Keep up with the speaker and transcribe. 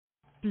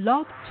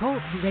Blog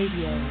Talk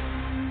Radio.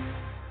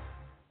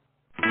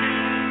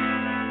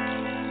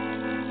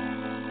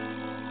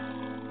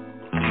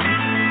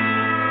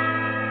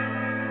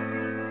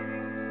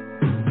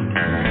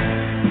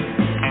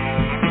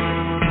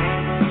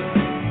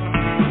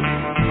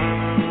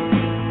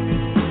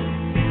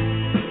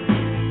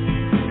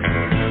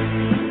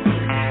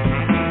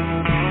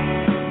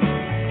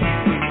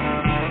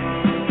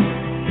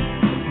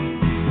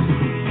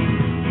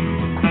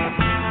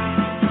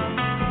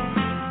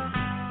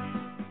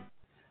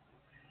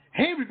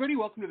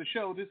 Welcome to the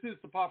show. This is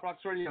the Pop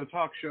Rocks Radio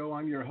Talk Show.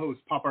 I'm your host,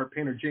 pop art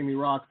painter Jamie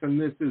Rocks, and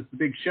this is the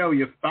big show.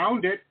 You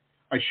found it.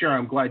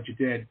 I'm glad you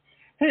did.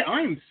 Hey, I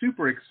am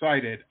super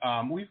excited.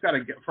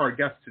 For our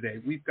guest today,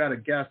 we've got a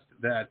guest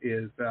that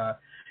is,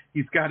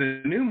 he's got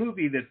a new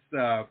movie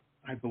that's,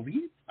 I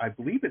believe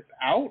it's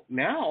out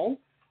now.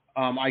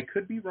 I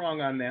could be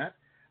wrong on that,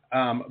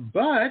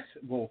 but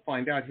we'll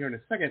find out here in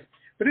a second.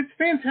 But it's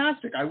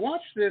fantastic. I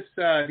watched this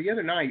the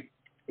other night,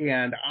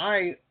 and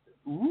I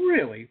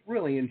really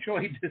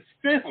enjoyed this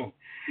film.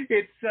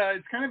 It's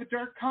kind of a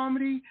dark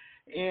comedy,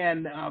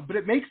 and but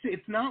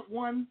it's not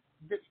one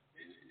that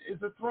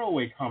is a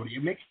throwaway comedy.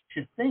 It makes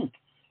you think,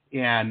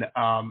 and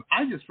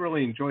I just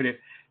really enjoyed it.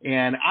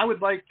 And I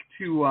would like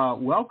to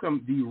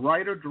welcome the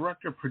writer,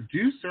 director,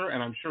 producer,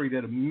 and I'm sure he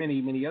did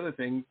many other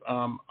things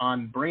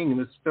on bringing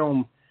this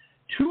film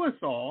to us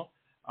all,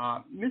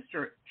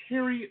 Mr.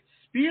 Terry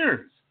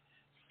Spears.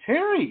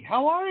 Terry,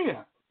 how are you?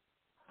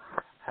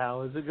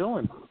 How is it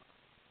going?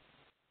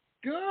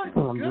 Good.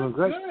 Doing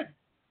great. Good.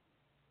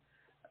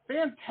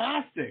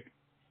 Fantastic.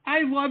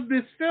 I love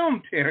this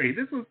film, Terry.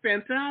 This was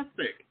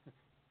fantastic.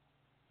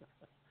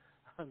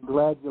 I'm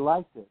glad you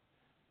liked it.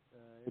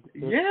 It's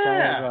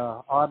kind of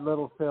an odd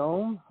little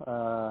film.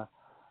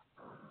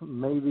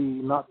 Maybe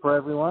not for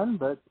everyone,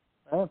 but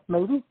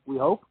maybe, we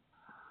hope.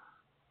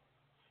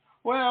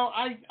 Well,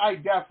 I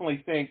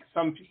definitely think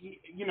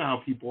you know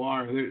how people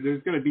are.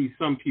 There's going to be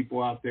some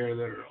people out there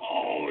that are,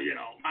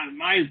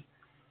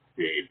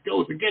 it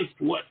goes against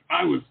what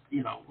I was,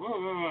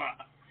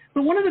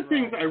 But one of the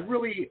things I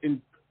really,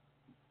 it's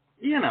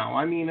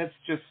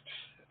just,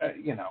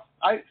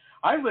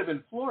 I live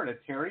in Florida,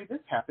 Terry. This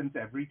happens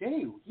every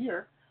day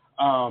here.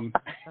 Oh,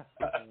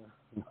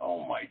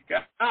 my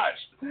gosh.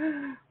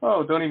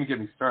 Oh, don't even get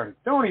me started.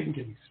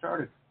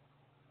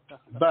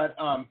 But,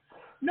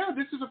 no,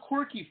 this is a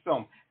quirky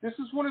film. This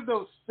is one of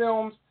those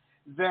films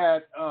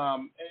that,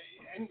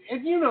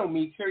 and you know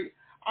me, Terry,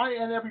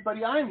 and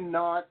everybody, I'm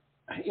not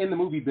in the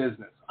movie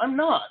business. I'm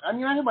not. I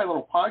mean, I have my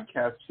little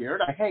podcast here,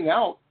 and I hang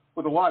out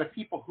with a lot of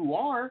people who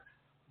are,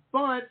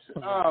 but,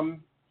 the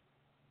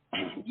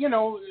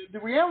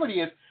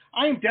reality is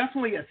I am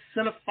definitely a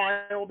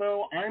cinephile,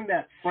 though. I'm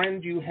that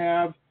friend you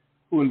have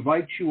who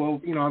invites you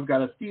over. I've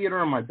got a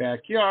theater in my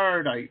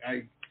backyard.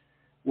 I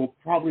will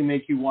probably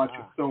make you watch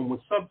a film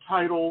with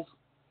subtitles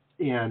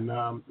and,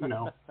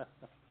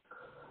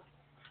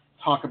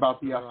 talk about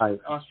the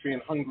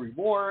Austrian-Hungary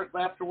War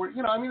afterward.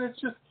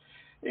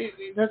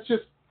 That's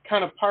just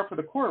kind of par for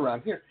the course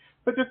around here.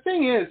 But the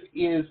thing is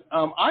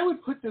I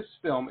would put this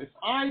film, if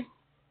I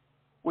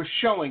was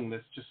showing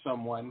this to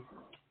someone,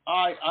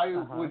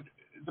 would,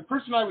 the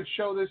person I would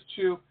show this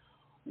to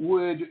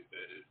would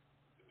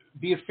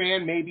be a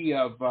fan maybe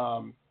of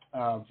I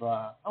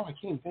can't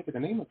even think of the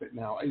name of it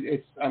now.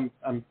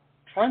 I'm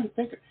trying to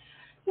think of,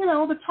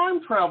 the time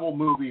travel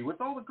movie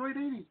with all the great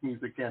 80s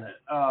music in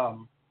it.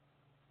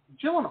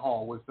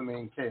 Gyllenhaal was the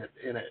main kid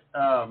in it.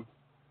 No,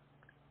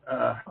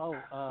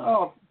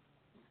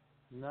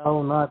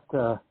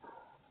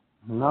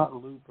 not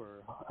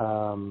Looper.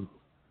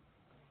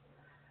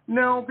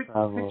 No, but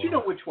you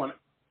know which one.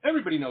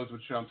 Everybody knows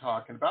which one I'm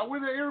talking about, where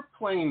the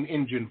airplane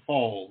engine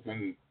falls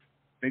and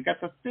they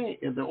got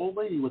the old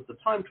lady with the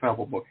time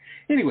travel book.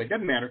 Anyway,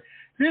 doesn't matter.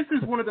 This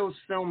is one of those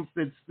films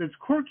that's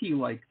quirky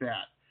like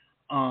that,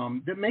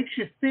 that makes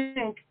you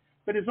think,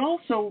 but is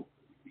also,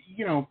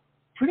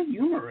 pretty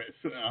humorous.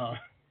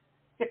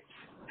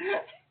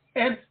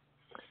 And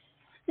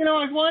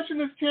I was watching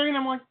this, Terry, and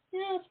I'm like,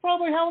 yeah, that's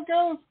probably how it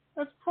goes.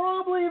 That's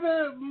probably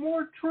the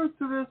more truth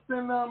to this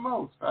than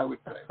most, I would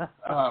say.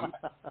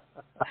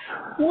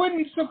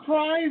 Wouldn't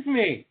surprise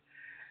me.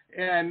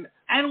 And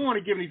I don't want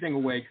to give anything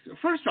away.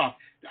 First off,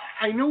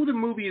 I know the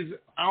movie is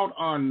out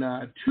on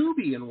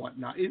Tubi and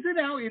whatnot. Is it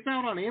out? It's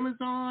out on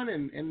Amazon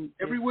and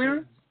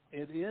everywhere?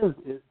 It is.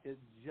 It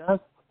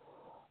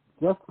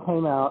just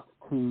came out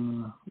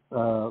to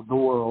the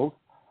world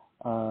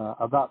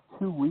about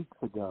 2 weeks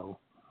ago.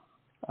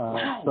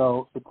 Wow.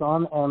 So it's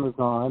on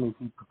Amazon if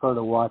you prefer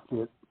to watch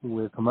it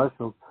with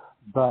commercials,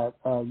 but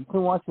you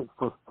can watch it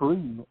for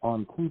free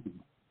on Tubi.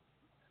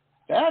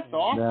 That's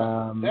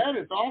awesome. That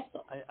is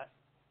awesome.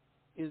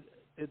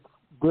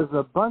 There's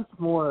a bunch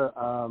more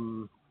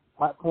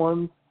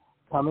platforms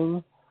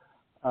coming.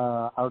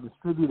 Our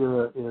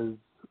distributor is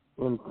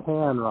in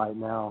Cannes right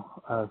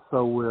now,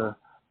 so we're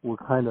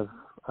kind of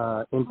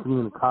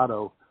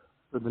incommunicado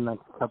for the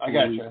next couple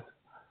of weeks.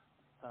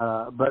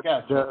 But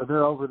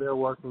they're over there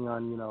working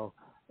on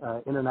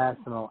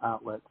international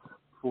outlets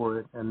for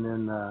it, and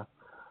then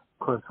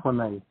course, when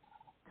they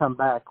come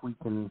back, we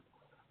can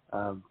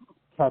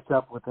catch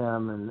up with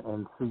them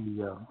and see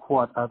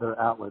what other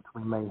outlets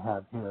we may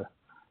have here.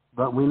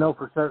 But we know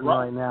for certain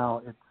right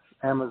now it's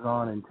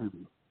Amazon and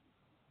Tubi.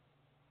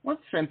 Well,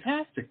 that's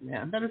fantastic,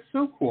 man. That is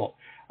so cool.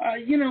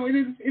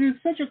 It is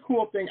such a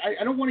cool thing.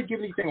 I don't want to give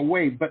anything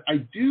away, but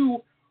I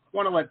do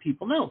want to let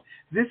people know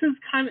this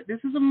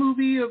is a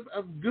movie of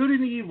good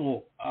and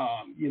evil.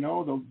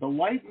 The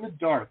light and the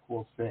dark,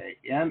 we'll say,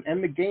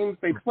 and the games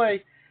they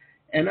play,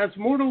 and us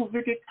mortals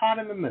that get caught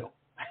in the middle.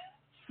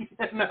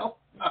 It's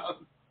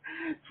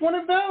one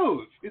of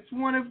those. It's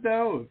one of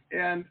those.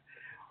 And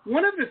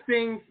one of the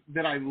things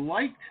that I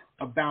liked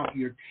about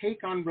your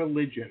take on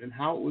religion and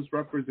how it was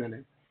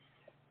represented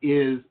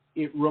is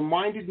it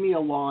reminded me a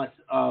lot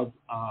of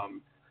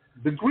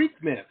the Greek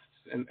myths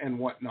and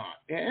whatnot,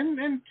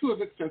 and to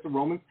an extent the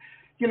Romans,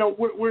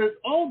 whereas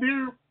all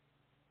their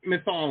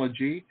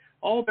mythology,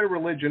 all their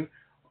religion,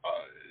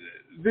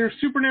 their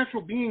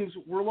supernatural beings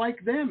were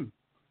like them.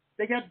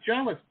 They got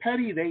jealous,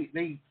 petty. They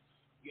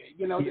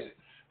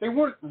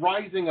weren't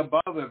rising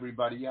above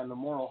everybody on the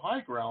moral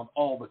high ground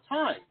all the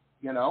time,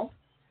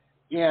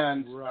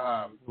 and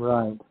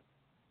right.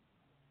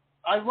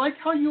 I like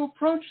how you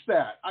approached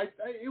that.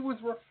 It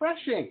was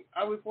refreshing.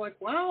 I was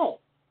like, wow,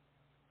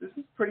 this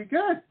is pretty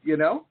good,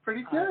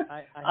 pretty good.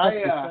 I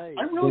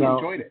really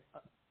enjoyed it.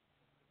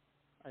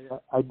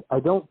 I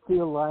don't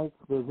feel like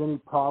there's any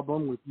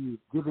problem with you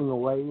giving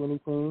away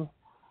anything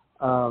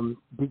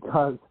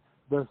because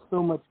there's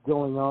so much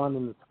going on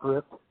in the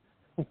script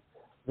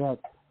that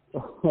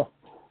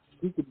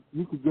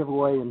you could give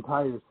away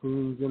entire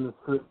scenes in the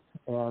script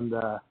and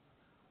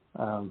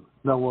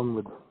no one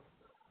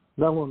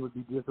would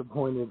be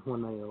disappointed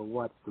when they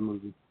watch the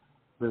movie.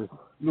 There's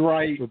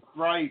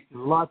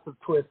lots of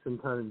twists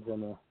and turns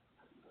in there.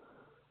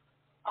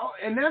 Oh,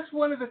 and that's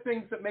one of the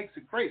things that makes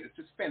it great. It's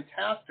just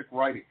fantastic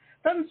writing.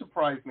 Doesn't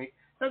surprise me.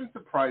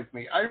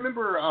 I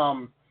remember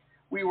I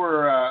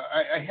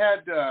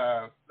had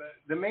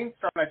the main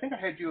star, and I think I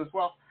had you as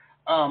well,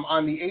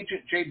 on the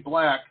Agent Jade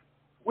Black,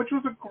 which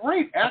was a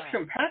great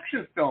action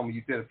film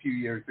you did a few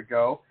years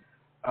ago.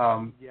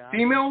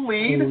 Female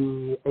lead.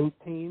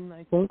 2018,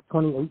 I think.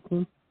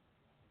 2018.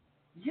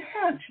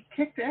 Yeah, she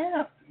kicked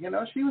ass.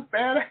 She was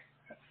badass.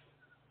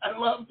 I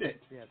loved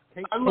it. Yeah,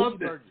 I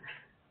loved it.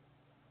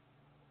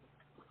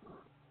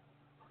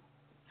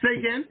 Say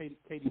again?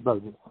 Katie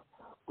Burgess.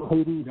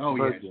 Katie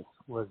Burgess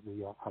was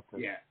the actress.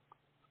 Yeah.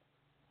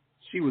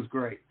 She was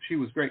great.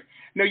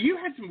 Now, you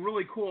had some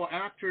really cool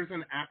actors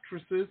and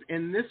actresses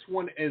in this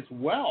one as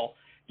well.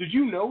 Did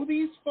you know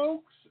these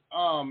folks?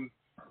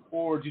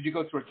 Or did you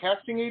go through a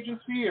casting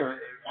agency? Or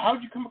how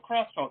did you come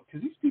across all?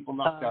 Because these people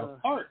knocked out of the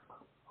park.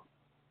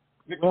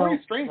 Victoria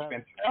Strange,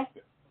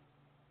 fantastic.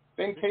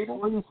 Ben Cable?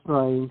 Victoria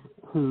Strange,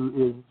 who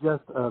is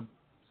just a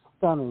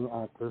stunning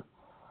actor.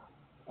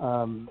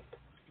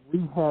 We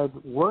had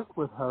worked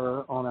with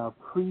her on our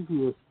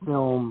previous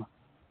film,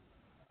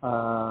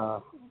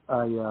 kind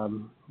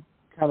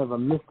of a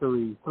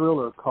mystery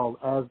thriller called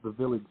As the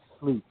Village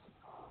Sleeps.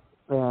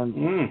 And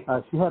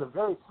she had a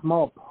very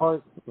small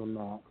part in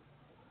that.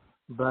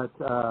 But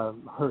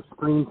her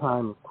screen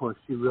time, of course,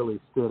 she really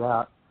stood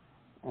out.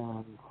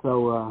 And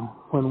so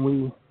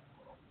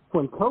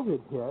when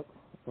COVID hit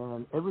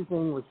and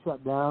everything was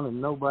shut down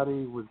and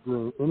nobody was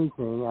doing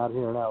anything out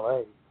here in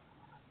L.A.,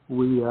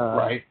 we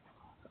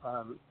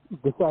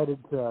decided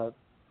to,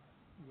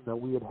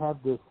 we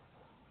had this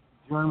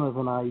germ of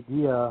an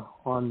idea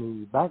on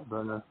the back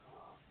burner,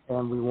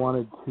 and we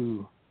wanted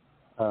to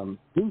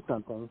do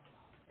something,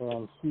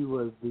 and she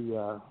was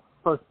the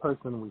first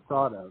person we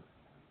thought of.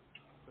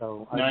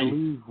 So I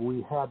believe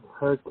we had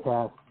her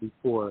cast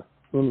before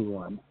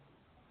anyone.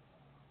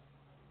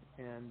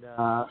 And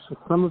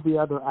some of the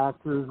other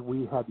actors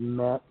we had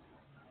met,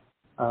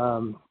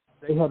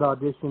 they had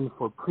auditioned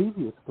for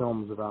previous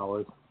films of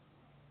ours,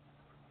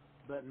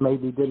 but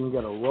maybe didn't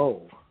get a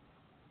role.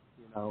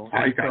 So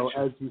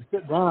as you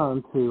sit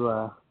down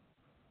to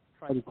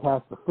try to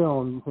cast a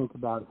film, you think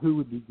about who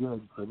would be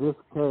good for this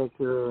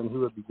character and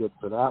who would be good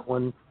for that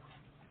one.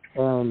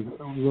 And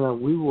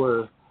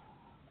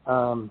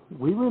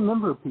we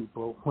remember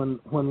people when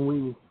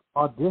we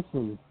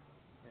audition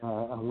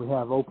and we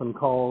have open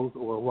calls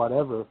or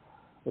whatever.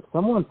 If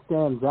someone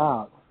stands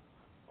out,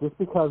 just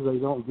because they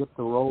don't get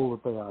the role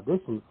that they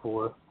auditioned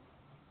for,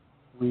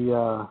 we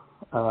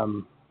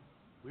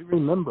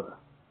remember.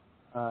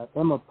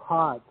 Emma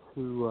Potts,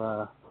 who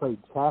played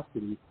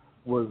Chastity,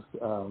 was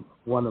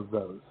one of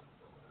those.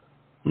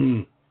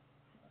 And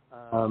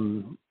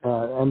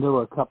there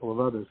were a couple of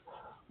others.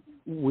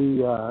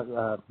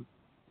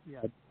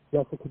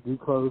 Jessica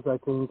Duclos, I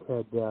think,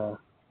 who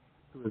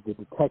was the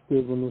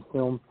detective in this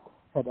film,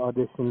 had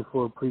auditioned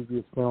for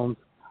previous films.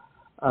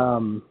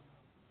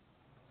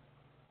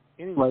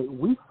 Anyway,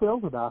 we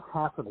filled about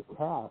half of the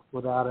cast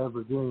without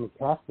ever doing a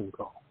casting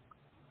call.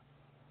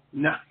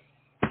 Nice.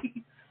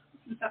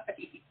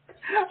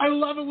 I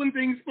love it when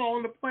things fall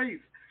into place.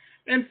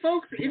 And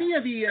folks, any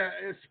of the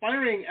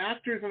aspiring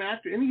actors and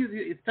any of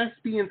the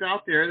thespians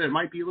out there that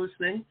might be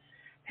listening,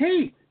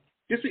 hey,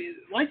 just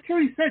like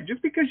Terry said,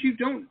 just because you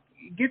don't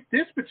get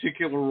this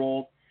particular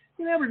role,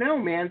 you never know,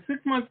 man.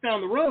 6 months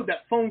down the road,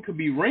 that phone could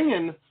be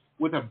ringing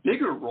with a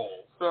bigger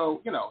role.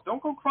 So,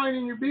 don't go crying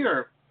in your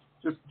beer.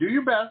 Just do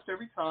your best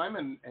every time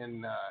and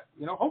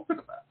hope for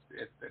the best.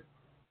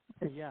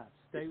 Yeah,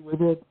 stay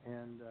with it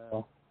and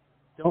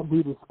don't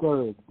be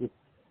discouraged.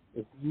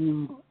 If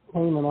you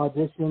came and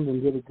auditioned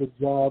and did a good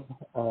job,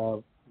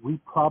 we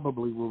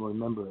probably will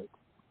remember it.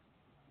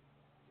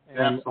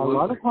 And Absolutely. a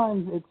lot of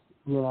times it's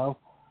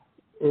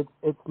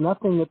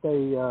nothing that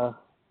they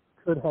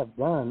could have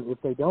done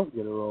if they don't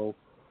get a role.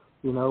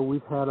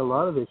 We've had a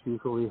lot of issues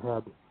where we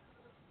had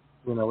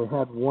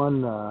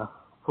one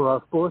for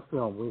our fourth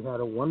film. We had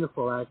a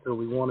wonderful actor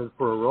we wanted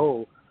for a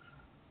role,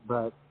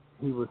 but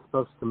he was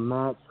supposed to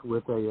match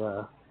with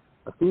a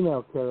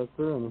female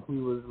character, and he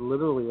was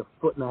literally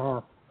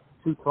 1.5 feet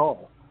too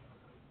tall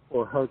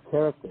for her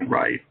character.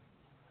 Right.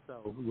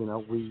 So we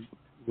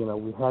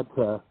had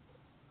to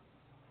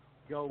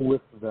go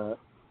with the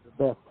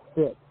best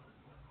fit.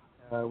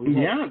 We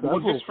had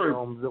several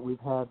films that we've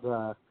had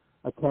a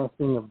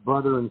casting of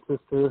brother and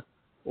sister,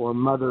 or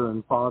mother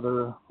and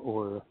father,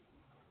 or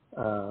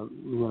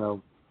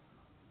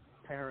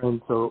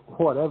parents, or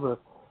whatever.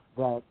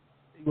 That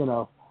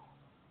our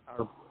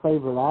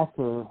favorite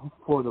actor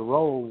for the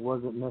role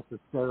wasn't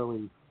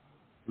necessarily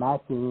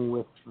matching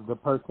with the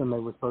person they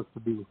were supposed to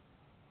be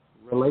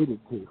related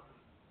to.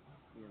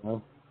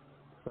 So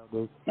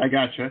I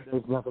gotcha.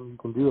 There's nothing you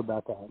can do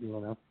about that.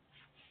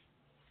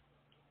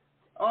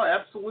 Oh,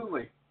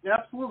 absolutely.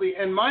 Absolutely.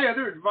 And my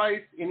other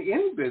advice in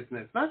any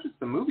business, not just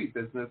the movie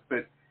business,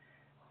 but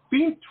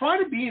try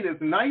to be as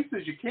nice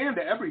as you can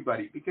to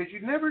everybody, because you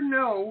never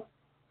know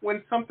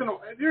when something,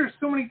 there are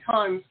so many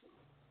times,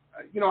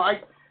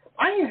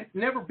 I had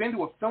never been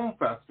to a film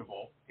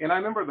festival, and I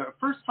remember the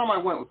first time I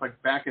went was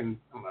like back in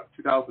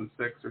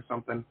 2006 or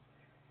something,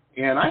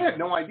 and I had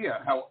no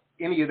idea how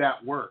any of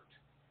that worked.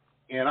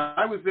 And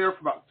I was there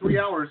for about 3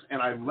 hours,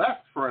 and I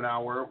left for an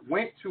hour,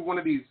 went to one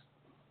of these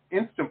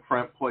instant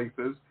print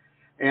places,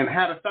 and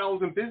had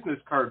 1,000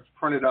 business cards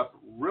printed up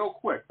real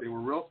quick. They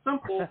were real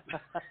simple.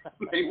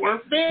 They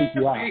weren't fancy.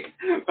 Yeah.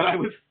 But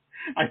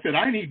I said,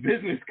 I need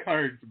business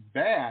cards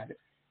bad.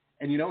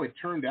 And, it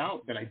turned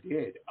out that I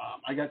did.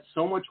 I got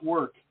so much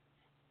work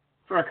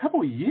for a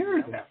couple of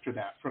years after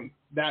that, from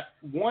that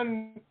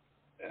one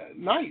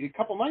night, a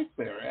couple nights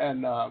there.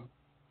 And,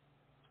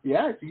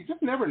 so you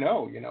just never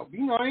know, be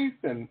nice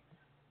and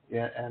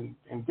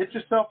get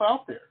yourself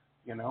out there,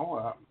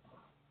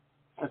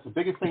 That's the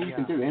biggest thing you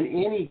can do in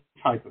any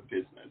type of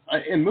business.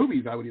 In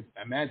movies, I would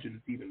imagine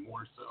it's even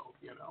more so,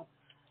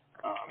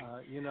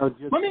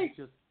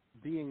 Just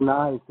being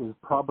nice is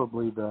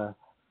probably the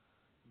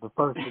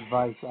first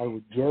advice I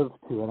would give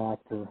to an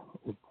actor.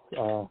 It's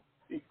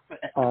if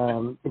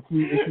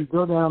you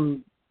go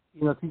down,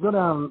 if you go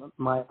down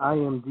my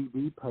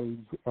IMDb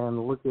page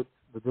and look at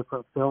the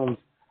different films,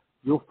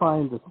 you'll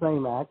find the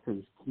same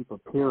actors keep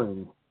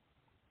appearing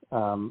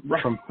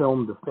from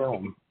film to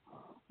film,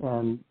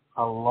 and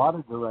a lot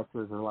of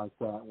directors are like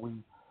that.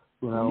 One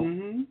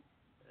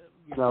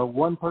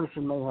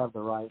person may have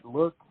the right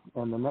look,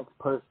 and the next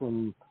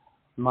person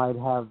might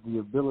have the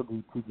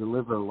ability to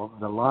deliver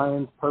the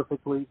lines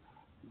perfectly.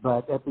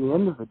 But at the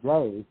end of the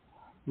day,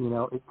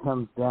 it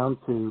comes down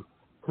to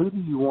who do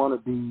you want to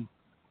be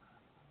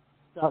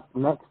stuck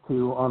next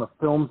to on a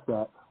film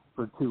set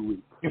for 2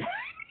 weeks.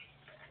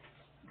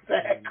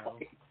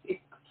 Exactly.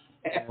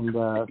 And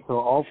so,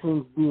 all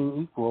things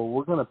being equal,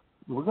 we're gonna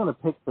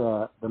pick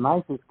the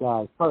nicest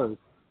guy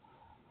first,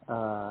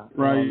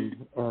 right,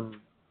 and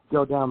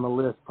go down the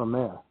list from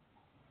there.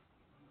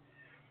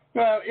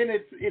 Well, and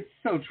it's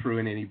so true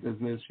in any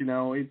business,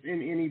 It's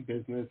in any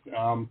business.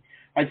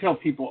 I tell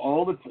people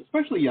all the time,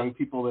 especially young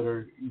people that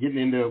are getting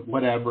into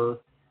whatever,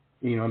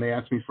 and they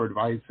ask me for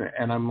advice,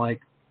 and I'm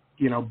like,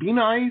 be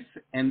nice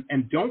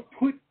and don't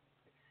put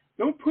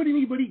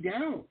anybody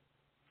down,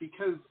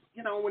 because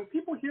when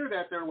people hear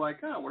that, they're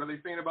like, oh, what are they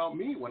saying about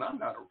me when I'm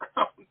not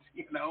around,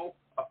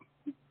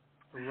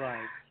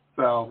 Right.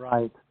 So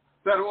right.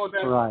 That old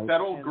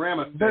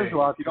grandma saying,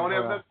 if you don't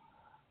have this.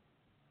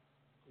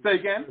 Say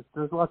again?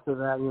 There's lots of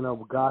that,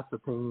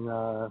 gossiping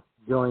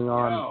going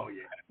on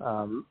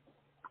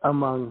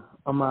among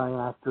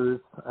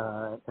actors,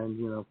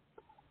 and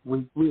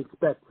we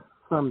expect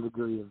some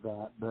degree of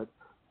that, but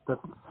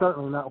that's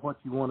certainly not what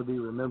you want to be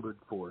remembered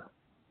for.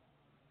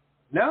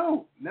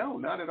 No,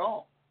 not at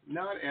all.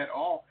 Not at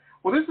all.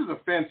 Well, this is a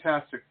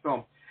fantastic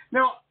film.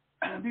 Now,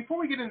 before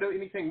we get into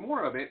anything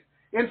more of it,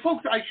 and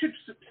folks, I should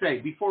say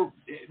before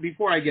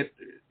I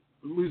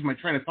lose my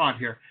train of thought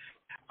here.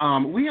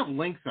 We have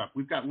links up.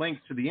 We've got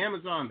links to the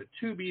Amazon, the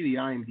Tubi, the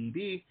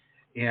IMDb,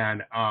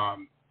 and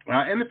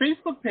the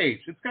Facebook page.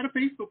 It's got a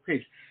Facebook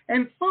page.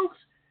 And folks,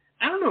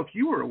 I don't know if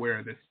you were aware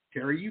of this,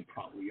 Terry. You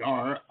probably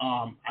are.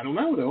 I don't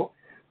know though.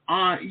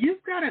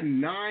 You've got a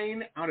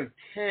 9 out of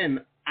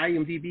 10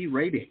 IMDb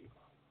rating.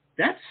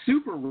 That's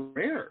super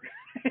rare.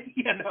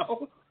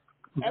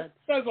 That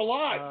says a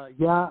lot.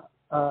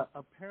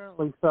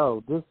 Apparently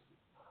so. This,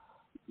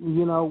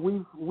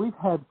 we've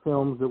had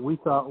films that we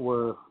thought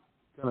were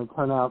going to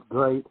turn out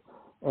great,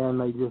 and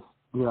they just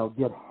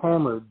get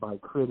hammered by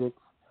critics.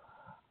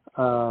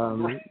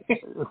 Some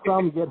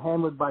get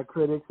hammered by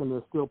critics, and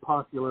they're still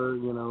popular,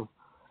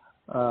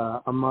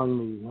 among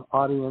the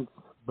audience.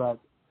 But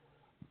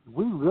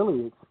we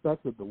really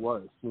expected the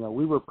worst.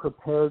 We were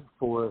prepared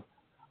for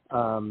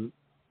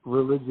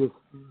religious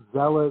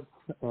zealots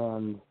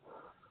and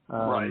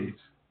right.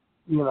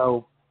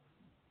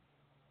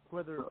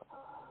 Whether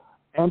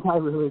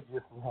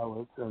anti-religious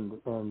zealots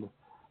and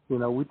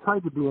we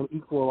tried to be an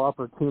equal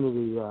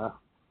opportunity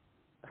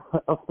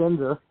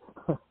offender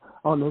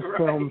on this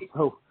film,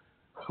 so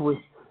we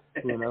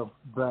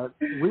but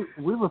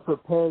we were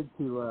prepared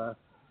to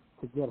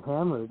get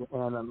hammered,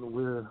 and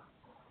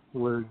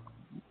we're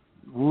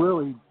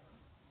really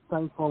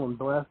thankful and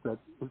blessed that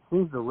it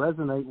seems to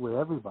resonate with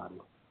everybody.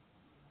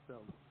 So.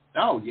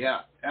 Oh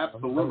yeah,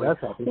 absolutely. Well,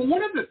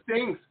 one of the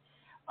things,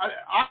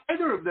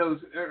 neither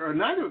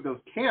of those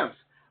camps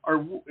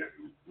are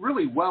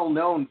really well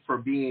known for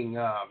being,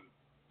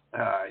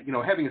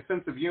 having a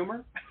sense of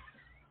humor.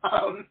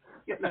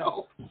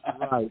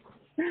 Right.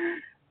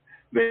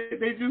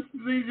 They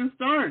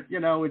just aren't.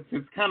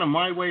 It's kind of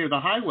my way or the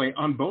highway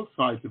on both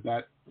sides of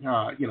that.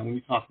 When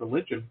you talk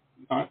religion.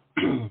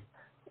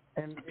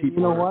 And you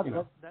know what?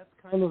 That's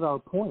kind of our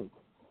point.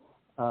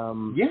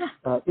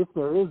 If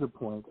there is a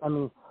point. I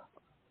mean,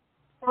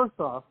 first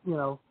off,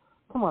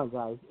 come on,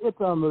 guys.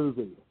 It's a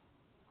movie.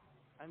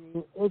 I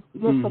mean, it's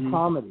just a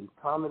comedy.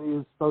 Comedy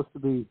is supposed to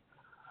be,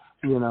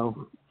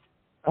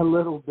 a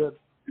little bit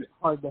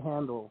hard to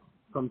handle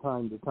from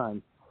time to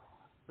time.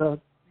 But,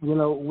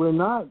 we're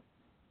not.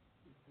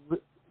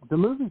 The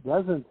movie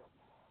doesn't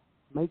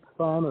make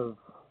fun of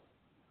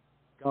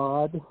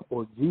God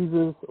or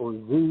Jesus or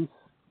Zeus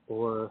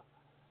or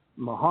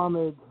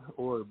Muhammad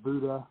or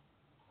Buddha,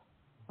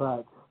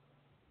 but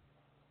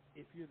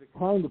if you're the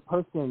kind of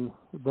person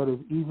that is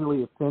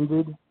easily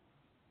offended,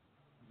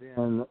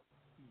 then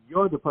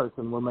you're the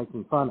person we're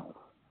making fun of.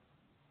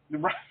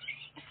 Right.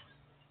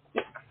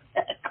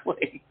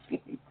 Exactly.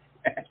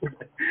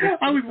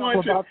 I was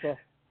watching.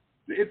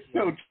 It's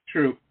so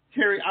true.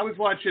 Terry, I was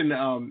watching,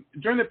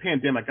 during the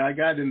pandemic, I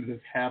got into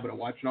this habit of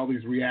watching all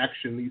these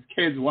reactions. These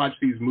kids watch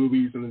these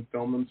movies and then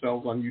film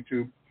themselves on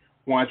YouTube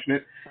watching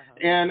it.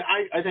 And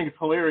I think it's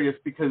hilarious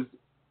because,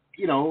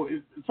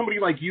 somebody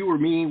like you or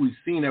me, we've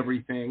seen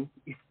everything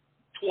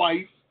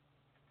twice,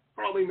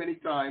 probably many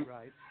times.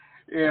 Right.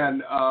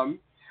 And,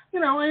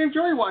 I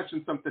enjoy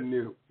watching something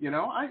new.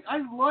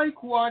 I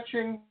like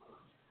watching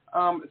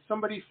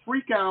somebody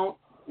freak out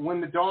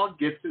when the dog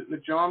gets it in the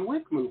John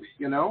Wick movie,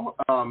 I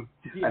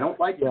don't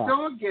like the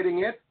dog getting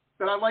it,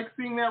 but I like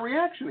seeing that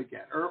reaction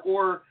again.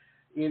 Or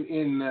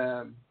in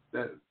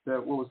the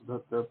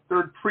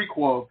third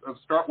prequel of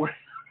Star Wars,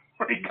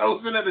 where he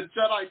goes into the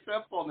Jedi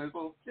Temple and there's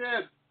little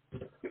kids.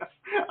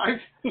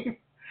 I've seen,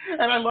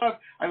 and I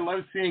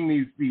love seeing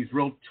these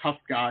real tough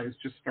guys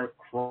just start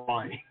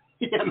crying.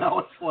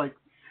 It's like.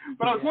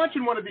 But I was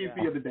watching one of these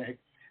the other day,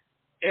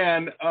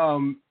 and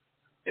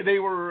they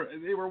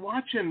were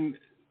watching.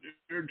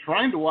 They're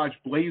trying to watch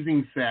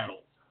Blazing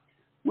Saddles,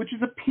 which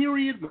is a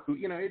period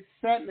movie. It's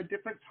set in a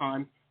different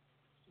time,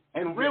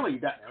 and really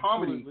that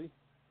comedy.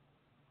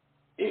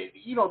 The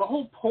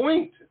whole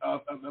point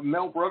of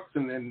Mel Brooks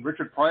and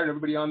Richard Pryor and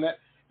everybody on that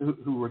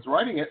who was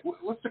writing it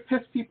was to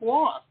piss people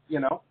off.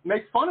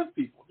 Make fun of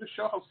people, just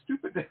show how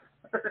stupid they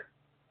are.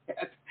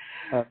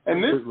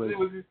 And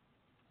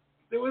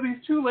there were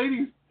these two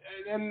ladies,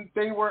 and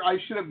they were. I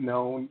should have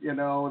known.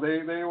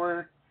 They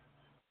were.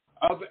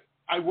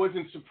 I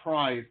wasn't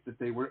surprised that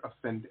they were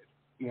offended,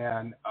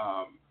 and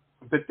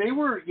but they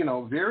were,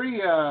 very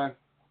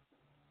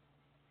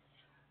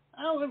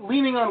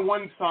leaning on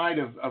one side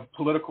of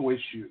political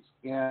issues,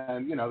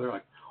 and they're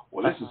like,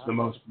 well, this is the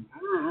most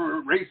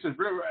racist,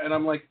 and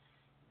I'm like,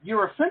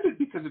 you're offended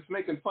because it's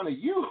making fun of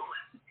you,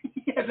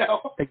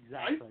 Exactly.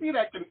 I see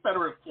that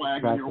Confederate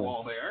flag on your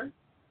wall there,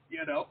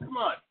 come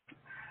on.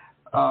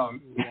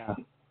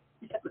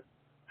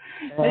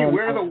 Hey,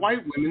 where are the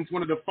white women's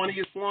one of the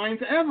funniest lines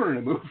ever in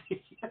a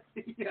movie?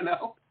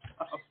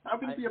 How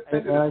can you be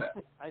offended at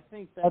that? I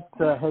think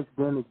that has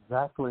been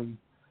exactly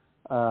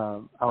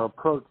our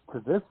approach to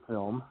this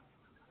film.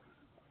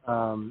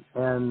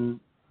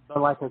 But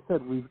like I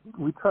said,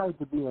 we tried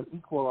to be an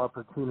equal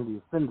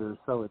opportunity offender,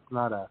 so it's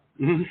not a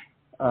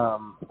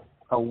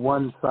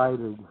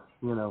one-sided,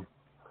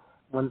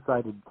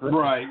 one-sided threat.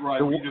 Right.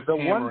 The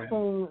one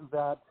thing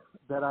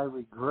that I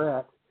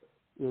regret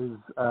is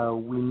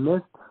we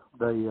missed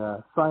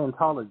the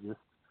Scientologists.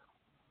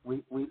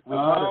 We had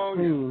a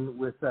scene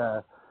with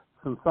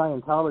some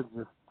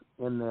Scientologists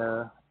in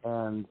there,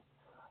 and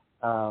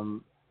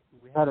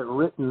we had it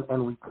written,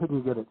 and we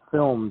couldn't get it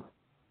filmed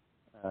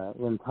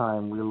in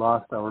time. We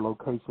lost our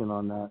location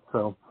on that,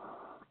 so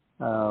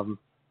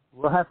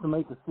we'll have to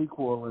make a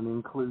sequel and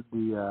include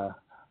the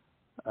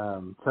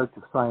Church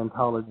of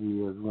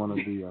Scientology as one of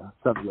the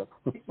subjects.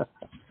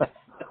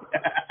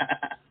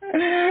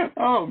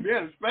 Oh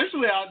man,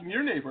 especially out in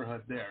your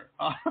neighborhood there.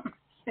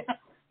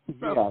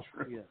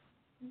 Yes.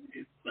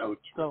 It's so true.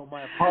 So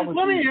my apologies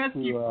Let me ask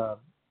you.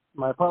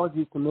 My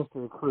apologies to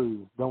Mr.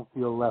 Cruz. Don't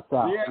feel left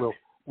out. Yeah.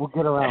 We'll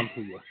get around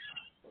to you.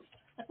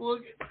 Well,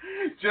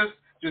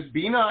 just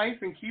be nice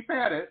and keep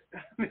at it,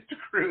 Mr.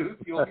 Cruz.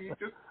 You'll be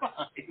just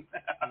fine.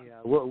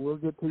 Yeah, we'll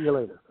get to you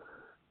later.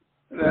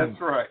 That's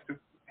right. Just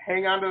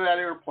hang on to that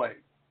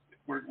airplane.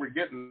 We're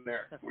getting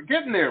there. We're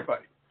getting there,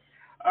 buddy.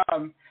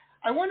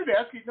 I wanted to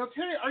ask you. Now,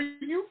 Terry, are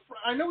you?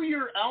 I know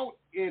you're out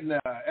in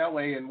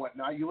L.A. and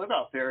whatnot. You live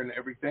out there and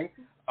everything.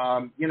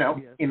 Yes.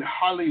 In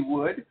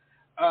Hollywood.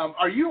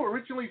 Are you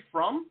originally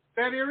from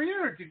that area,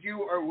 or did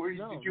you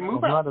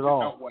move out not at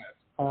all. out west?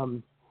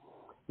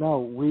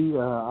 No,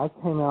 I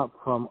came out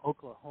from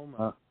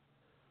Oklahoma.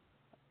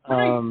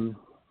 Nice.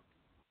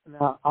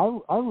 Now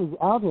I was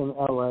out in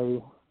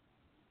L.A.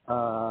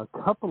 A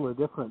couple of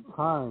different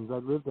times. I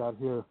lived out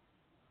here,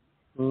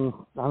 I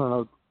don't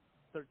know,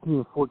 13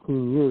 or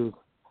 14 years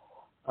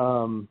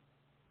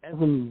as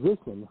a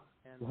musician,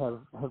 and have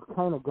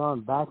kind of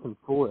gone back and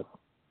forth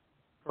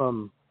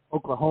from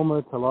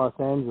Oklahoma to Los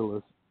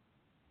Angeles.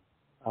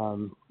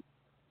 And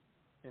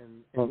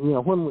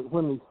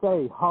when we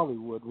say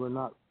Hollywood, we're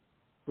not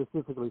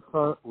specifically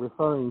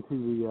referring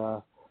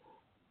to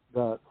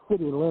the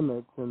city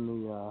limits and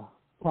the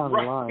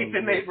county lines.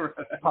 The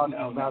neighborhood. Talking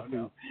about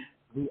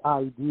the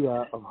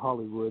idea of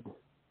Hollywood.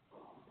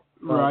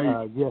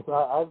 Right. Yes,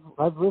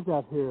 I've lived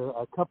out here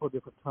a couple of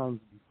different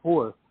times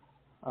before,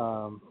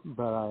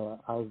 but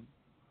I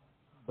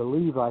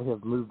believe I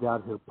have moved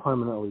out here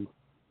permanently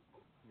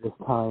this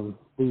time.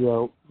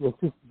 It's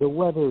just the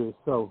weather is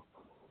so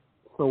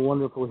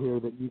wonderful here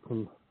that you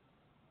can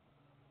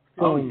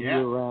film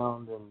year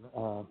round,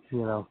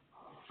 and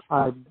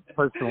I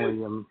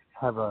personally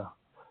have a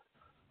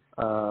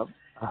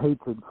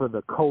hatred for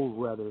the cold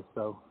weather.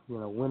 So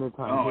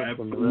wintertime hits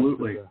and the rest of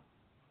the,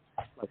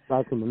 like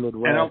back in the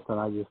Midwest, and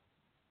I just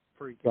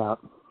freak out.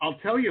 I'll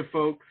tell you,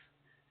 folks,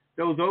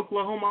 those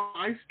Oklahoma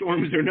ice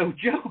storms are no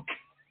joke.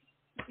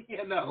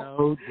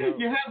 No joke.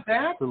 You have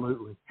that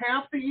Absolutely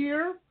half the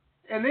year,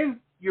 and then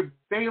you're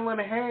baling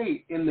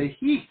hay in the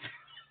heat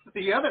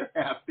the other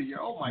half of the year.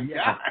 Oh my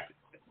God.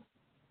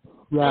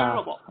 Yeah.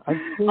 Terrible.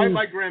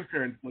 My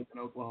grandparents lived in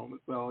Oklahoma,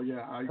 so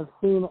yeah. I've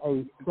seen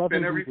a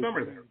 70 every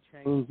summer there.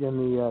 change in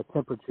the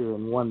temperature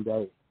in one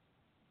day.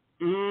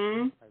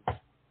 Mm-hmm. I've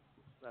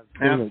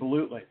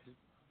Absolutely.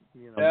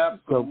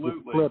 Absolutely.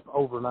 So flip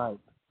overnight,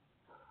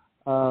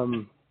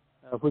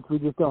 which we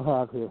just don't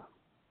have here.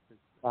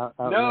 Out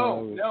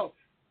no.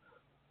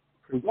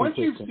 Once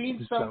you've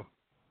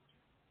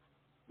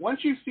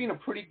seen a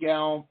pretty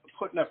gal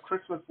putting up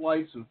Christmas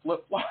lights and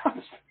flip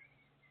flops,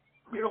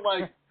 you're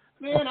like,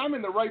 man, I'm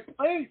in the right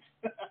place.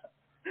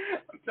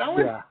 I'm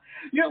telling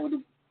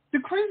you. The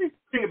crazy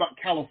thing about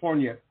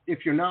California,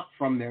 if you're not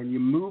from there and you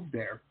move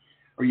there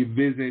or you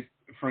visit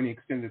for any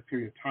extended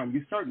period of time,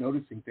 you start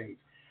noticing things.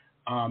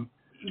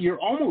 You're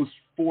almost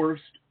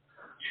forced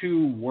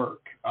to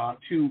work,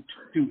 and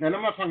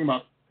I'm not talking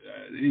about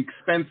the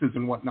expenses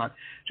and whatnot.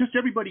 Just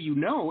everybody you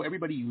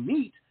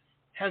meet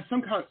has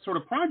some kind of sort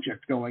of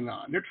project going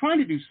on. They're trying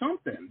to do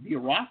something. Be a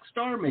rock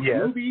star, make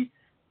a movie,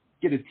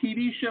 get a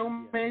TV show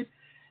made.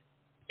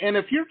 And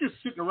if you're just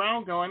sitting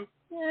around going,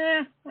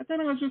 I thought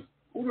I'll just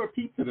order a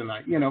pizza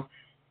tonight,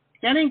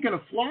 that ain't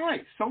gonna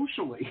fly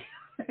socially.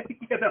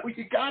 You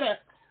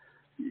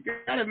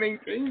gotta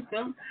maintain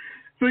some.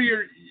 So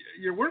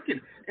you're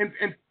working,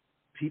 and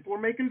people are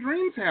making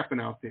dreams happen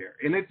out there,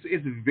 and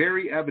it's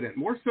very evident,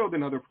 more so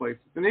than other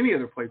places, than any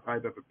other place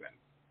I've ever been.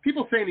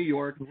 People say New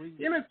York, to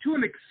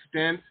an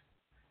extent.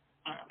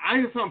 I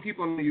have found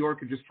people in New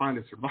York are just trying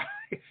to survive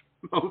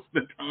most of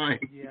the time,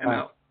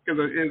 because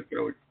it is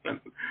so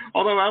expensive.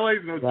 Although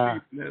LA's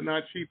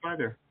not cheap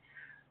either.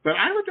 But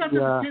I lived out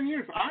there for 10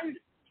 years.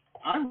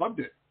 I loved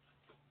it.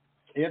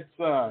 It's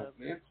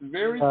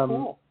very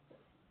cool.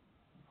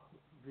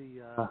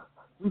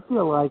 We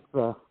feel like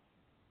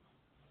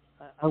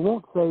I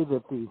won't say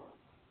that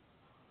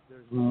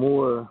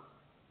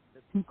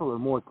that people are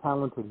more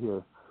talented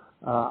here,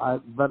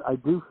 but I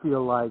do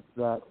feel like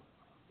that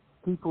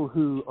people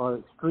who are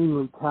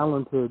extremely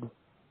talented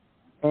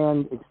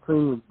and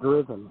extremely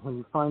driven, when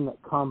you find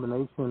that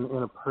combination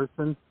in a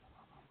person,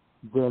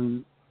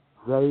 then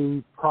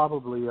they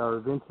probably are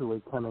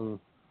eventually coming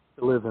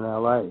to live in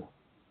L.A.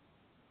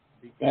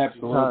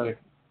 Absolutely.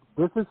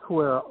 This is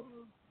where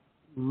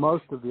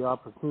most of the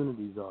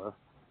opportunities are.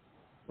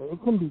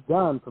 It can be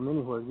done from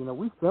anywhere.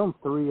 We filmed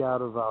 3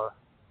 out of our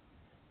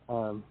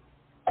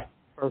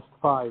first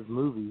 5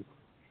 movies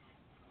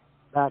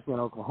back in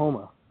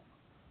Oklahoma.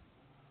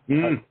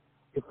 If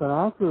an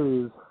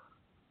actor is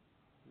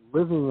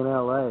living in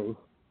L.A.,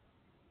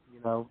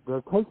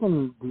 they're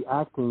taking the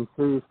acting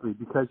seriously,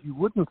 because you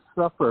wouldn't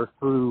suffer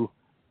through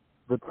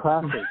the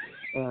traffic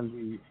and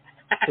the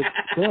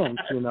expense,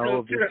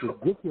 of this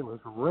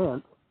ridiculous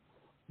rent.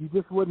 You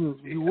just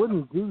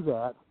wouldn't do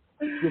that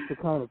just to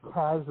kind of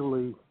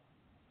casually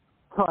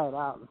try it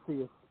out and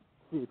see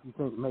if you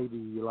think maybe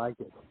you like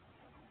it.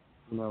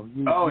 You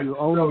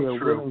only are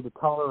willing to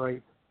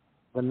tolerate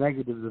the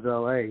negatives of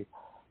L.A.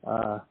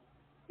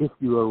 if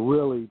you are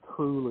really,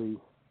 truly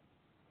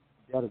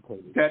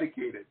dedicated.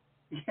 Dedicated.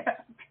 Yeah,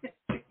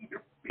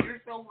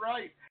 you're so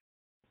right.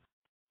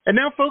 And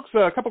now, folks,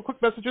 a couple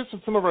quick messages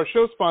from some of our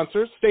show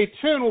sponsors. Stay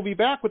tuned. We'll be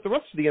back with the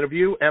rest of the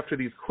interview after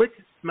these quick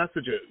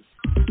messages.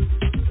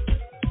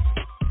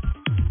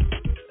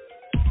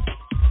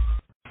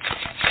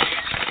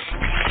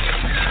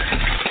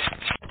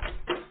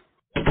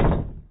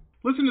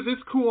 Listen to this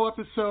cool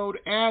episode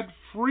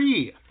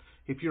ad-free.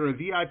 If you're a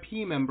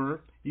VIP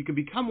member, you can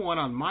become one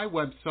on my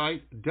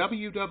website,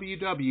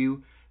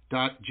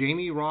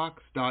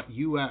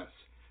 www.jamierocks.us.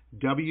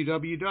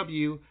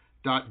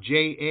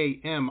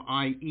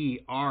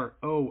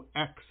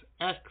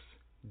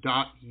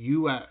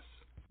 www.jamieroxx.us.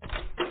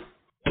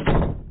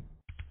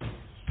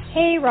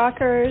 Hey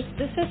rockers,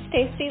 this is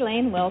Stacey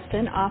Lane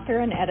Wilson, author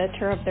and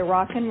editor of the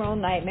Rock and Roll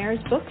Nightmares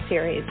book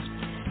series.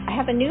 I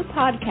have a new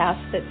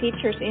podcast that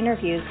features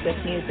interviews with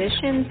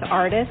musicians,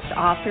 artists,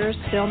 authors,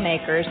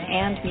 filmmakers,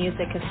 and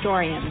music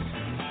historians.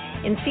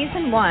 In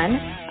Season 1,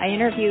 I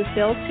interview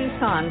Phil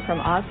Soussan from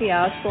Ozzy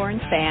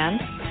Osbourne's band,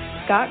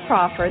 Scott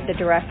Crawford, the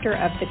director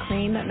of the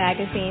Cream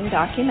magazine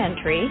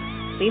documentary,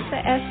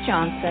 Lisa S.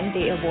 Johnson,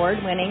 the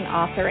award-winning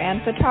author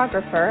and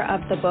photographer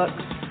of the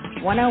books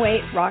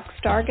 108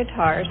 Rockstar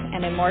Guitars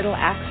and Immortal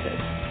Axes,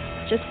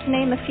 just to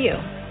name a few.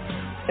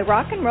 The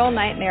Rock and Roll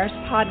Nightmares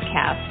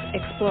podcast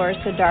explores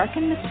the dark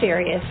and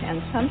mysterious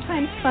and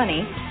sometimes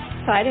funny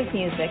side of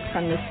music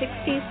from the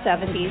 60s,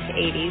 70s,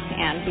 80s,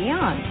 and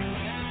beyond.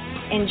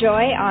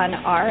 Enjoy on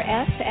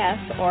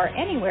RSS or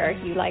anywhere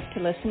you like to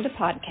listen to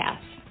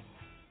podcasts.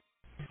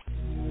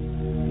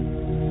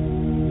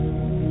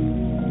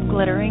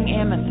 Glittering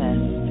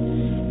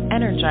amethyst,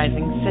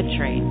 energizing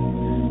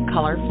citrine,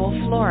 colorful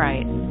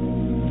fluorite,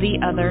 the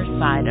other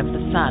side of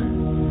the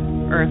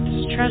sun,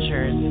 Earth's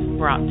treasures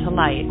brought to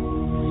light.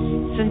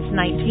 Since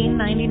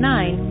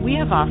 1999, we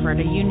have offered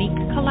a unique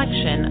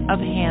collection of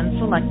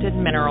hand-selected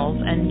minerals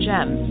and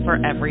gems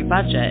for every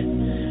budget,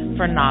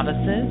 for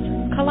novices,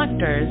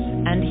 collectors,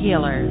 and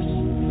healers.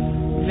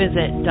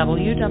 Visit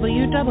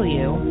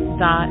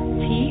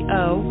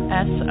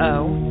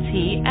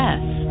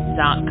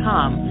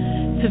www.tosots.com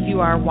to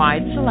view our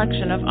wide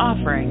selection of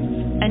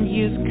offerings and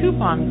use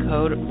coupon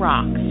code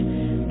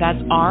ROXX,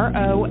 that's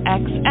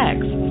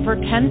ROXX, for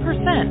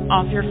 10%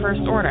 off your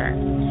first order.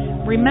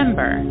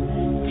 Remember,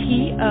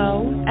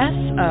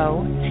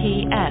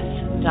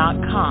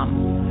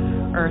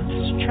 TOSOTS.com,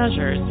 Earth's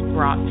treasures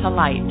brought to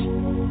light.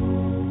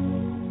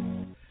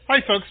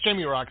 Hi folks,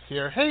 Jamie Rocks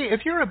here. Hey,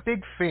 if you're a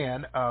big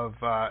fan of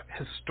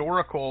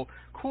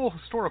cool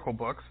historical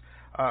books,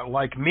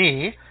 like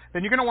me,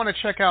 then you're going to want to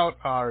check out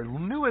our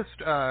newest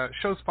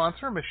show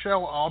sponsor,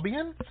 Michelle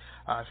Albion.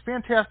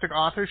 Fantastic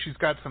author. She's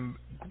got some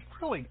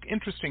really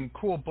interesting,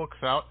 cool books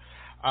out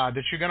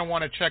that you're going to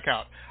want to check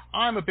out.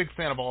 I'm a big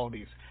fan of all of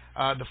these.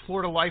 The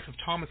Florida Life of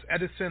Thomas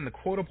Edison, the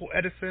Quotable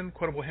Edison,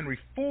 Quotable Henry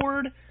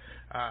Ford,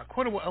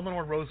 Quotable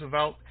Eleanor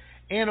Roosevelt,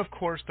 and of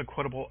course the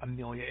Quotable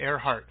Amelia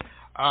Earhart.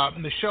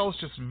 Michelle's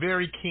just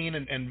very keen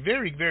and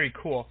very, very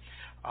cool,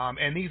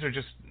 and these are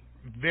just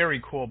very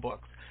cool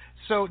books.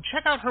 So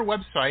check out her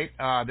website.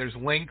 There's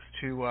links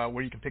to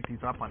where you can pick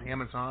these up on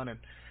Amazon and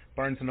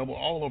Barnes & Noble,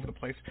 all over the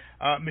place.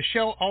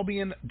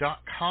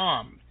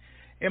 MichelleAlbion.com.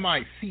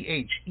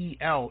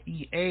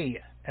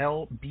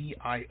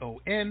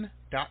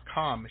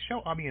 MichelleAlbion.com.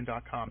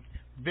 MichelleAlbion.com.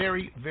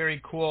 Very, very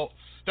cool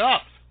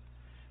stuff.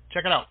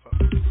 Check it out, folks.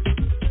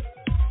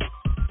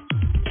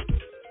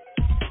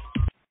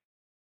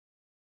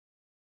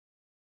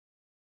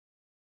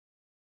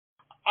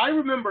 I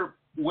remember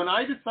when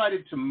I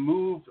decided to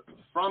move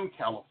from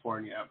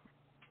California,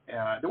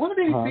 there wasn't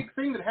any big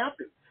thing that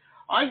happened.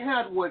 I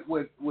had what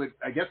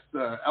I guess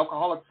the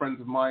alcoholic friends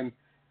of mine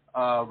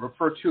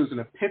refer to as an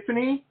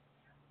epiphany.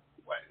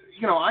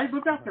 You know, I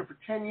lived out there for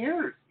 10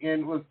 years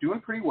and was doing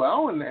pretty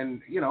well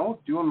and you know,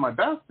 doing my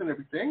best and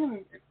everything.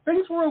 And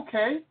things were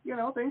okay. You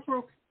know, things were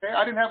okay.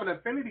 I didn't have an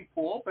affinity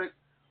pool, but,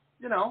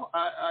 you know,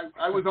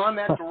 I was on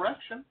that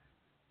direction.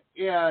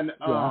 And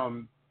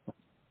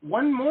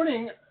one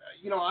morning,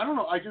 you know, I don't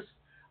know, I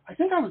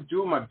think I was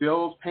doing my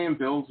bills, paying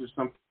bills or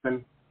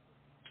something,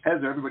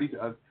 as everybody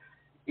does.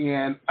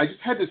 And I just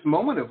had this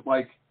moment of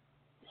like,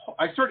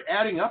 I started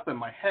adding up in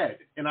my head,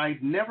 and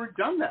I'd never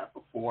done that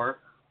before,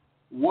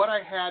 what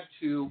I had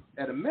to,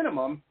 at a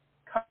minimum,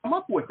 come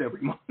up with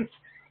every month. And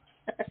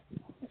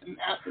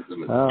that was a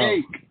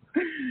mistake.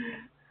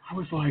 I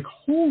was like,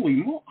 holy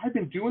moly, I've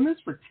been doing this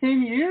for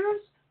 10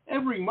 years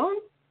every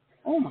month?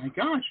 Oh, my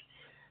gosh.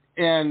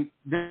 And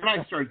then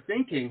I started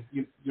thinking,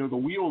 you know, the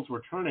wheels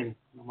were turning.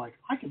 I'm like,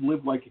 I could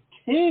live like a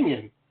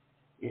king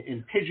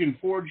in Pigeon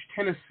Forge,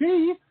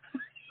 Tennessee.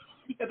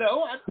 You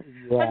know, I'd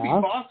be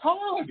boss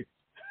hog.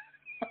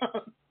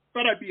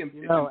 But I'd be in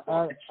Pigeon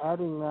Forge.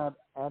 Adding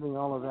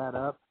all of that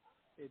up,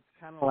 it's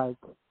kind of like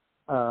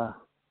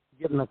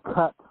getting a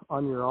cut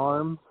on your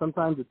arm.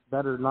 Sometimes it's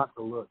better not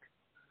to look.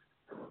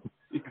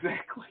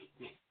 Exactly.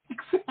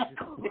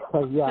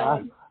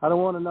 Yeah, I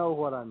don't want to know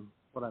what I'm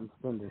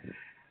spending.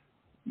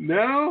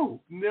 No,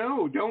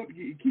 don't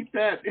keep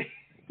that.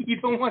 You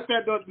don't want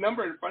that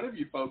number in front of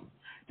you, folks,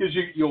 because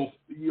you'll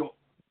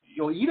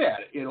eat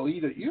at it. It'll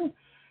eat at you.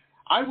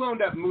 I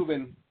wound up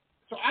moving.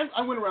 So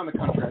I went around the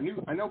country.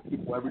 I know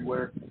people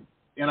everywhere,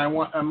 and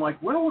I'm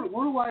like, where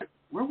do I?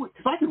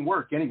 Because I can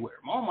work anywhere.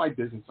 All my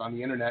business on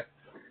the internet,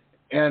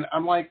 and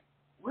I'm like,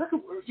 where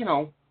do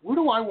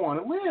I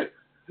want to live?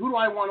 Who do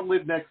I want to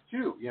live next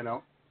to?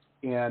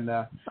 And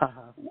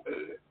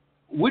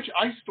which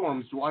ice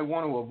storms do I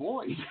want to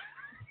avoid?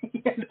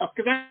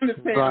 Because I'm the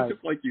same, right.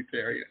 Just like you,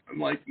 Terry.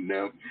 I'm like,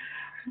 no,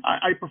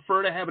 I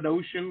prefer to have an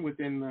ocean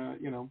within,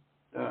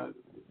 that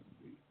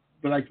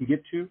I can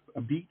get to.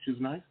 A beach is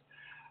nice.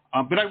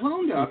 But I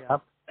wound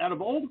up, out of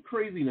all the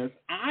craziness,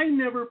 I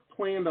never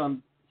planned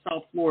on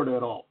South Florida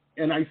at all.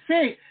 And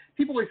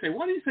people always say,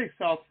 why do you say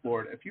South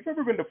Florida? If you've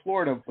ever been to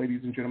Florida,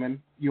 ladies and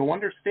gentlemen, you'll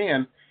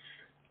understand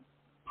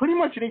pretty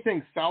much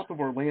anything south of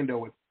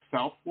Orlando is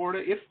South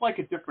Florida. It's like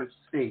a different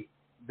state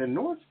than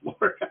North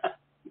Florida.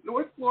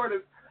 North Florida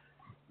is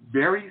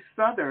very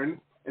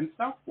southern, and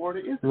South Florida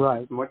is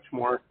much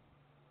more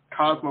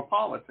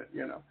cosmopolitan,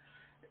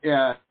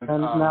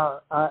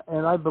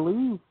 And I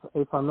believe,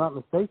 if I'm not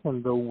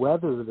mistaken, the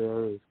weather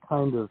there is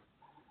kind of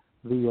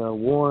the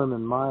warm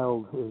and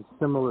mild is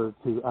similar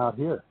to out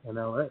here in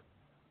LA.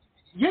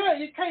 Yeah,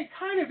 it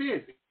kind of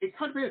is. It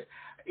kind of is.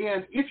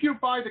 And if you're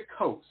by the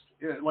coast,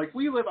 like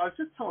we live, I was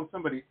just telling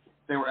somebody,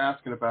 they were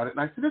asking about it, and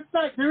I said,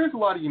 there is a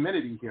lot of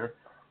humidity here,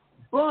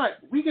 but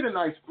we get a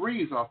nice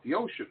breeze off the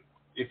ocean.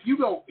 If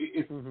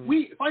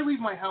I leave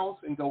my house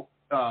and go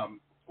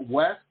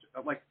west,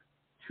 like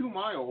 2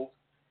 miles,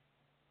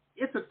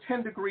 it's a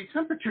 10-degree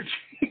temperature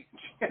change.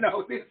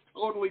 It's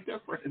totally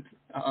different.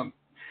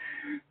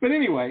 But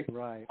anyway,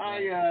 right.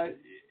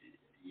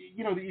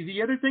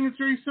 The other thing that's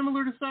very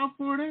similar to South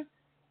Florida,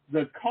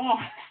 the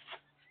cost.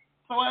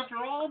 So after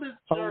all this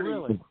journey,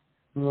 really?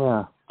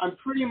 Yeah, I'm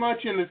pretty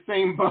much in the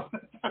same boat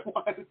as I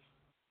was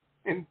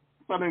in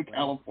Southern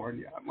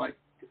California. I'm like,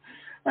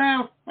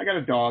 well, I got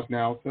a dog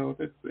now, so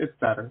it's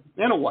better,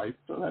 and a wife,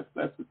 so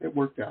that's it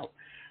worked out.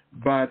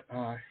 But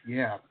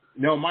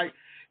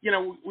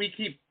we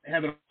keep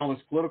having all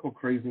this political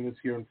craziness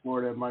here in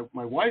Florida.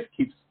 My wife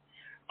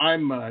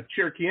I'm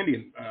Cherokee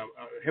Indian. I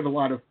have a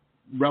lot of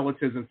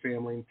relatives and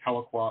family in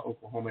Tahlequah,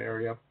 Oklahoma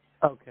area.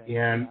 Okay.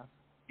 And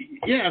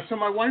so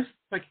my wife's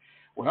like,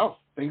 well,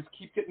 things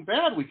keep getting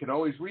bad. We could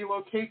always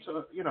relocate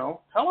to,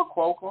 Tahlequah,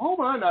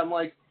 Oklahoma. And I'm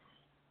like,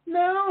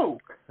 no,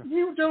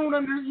 you don't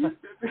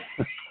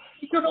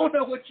you don't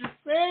know what you're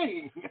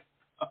saying.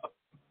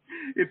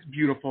 It's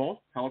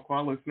beautiful,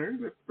 Tahlequah listeners.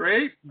 It's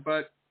great,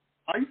 but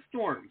ice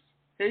storms,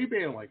 hay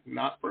baling,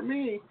 not for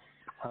me.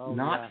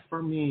 Not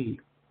for me.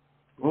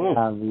 Oh.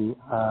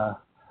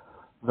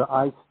 The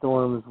ice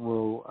storms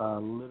will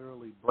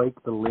literally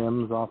break the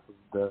limbs off of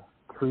the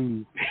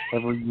trees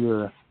every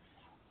year.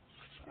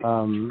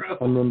 And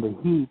then the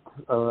heat,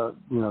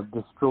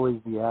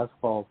 destroys the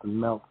asphalt and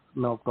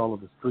melts all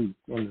of the streets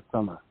in the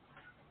summer.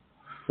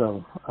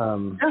 So,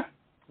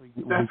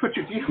 that's what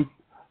you do.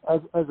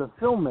 As a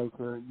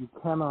filmmaker, you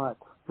cannot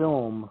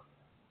film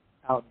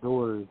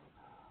outdoors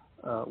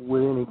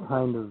with any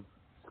kind of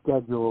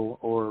schedule,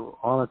 or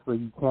honestly,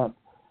 you can't.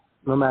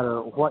 No matter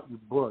what you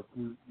book,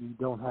 you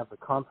don't have the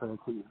confidence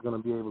that you're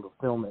going to be able to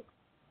film it.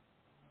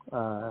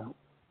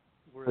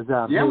 Whereas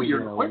out here, with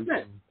your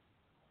equipment.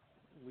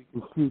 We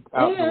can shoot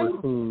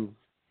outdoor scenes,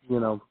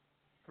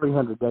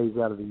 300 days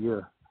out of the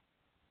year.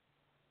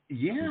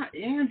 Yeah,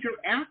 and your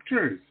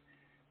actors.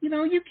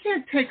 You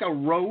can't take a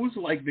rose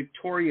like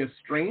Victoria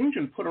Strange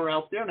and put her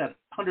out there in that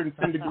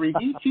 110-degree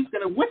heat. She's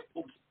going to whip.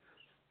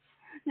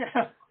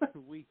 Yeah.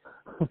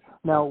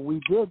 Now, we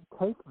did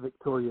take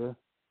Victoria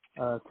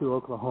to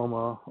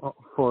Oklahoma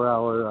for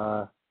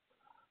our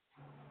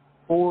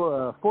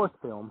fourth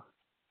film.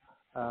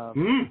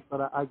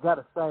 But I got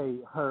to say,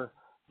 her,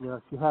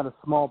 she had a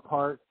small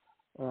part,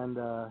 and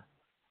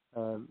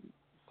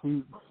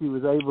she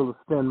was able to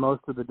spend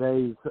most of the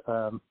days.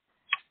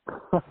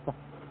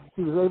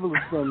 She was able to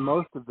spend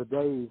most of the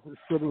days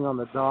sitting on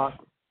the dock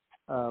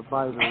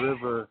by the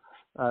river,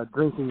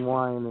 drinking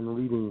wine and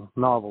reading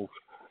novels.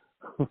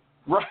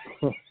 Right.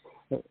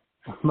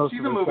 Most She's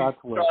of a movie star.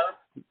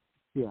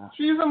 Yeah.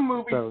 She's a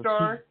movie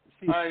star.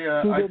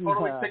 I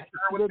totally picture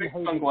her with big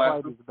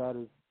sunglasses. Quite as bad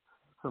as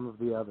some of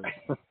the others.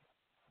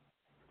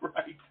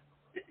 Right.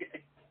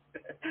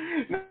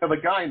 Now, the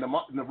guy in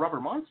the rubber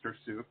monster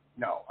suit.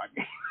 No, I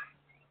mean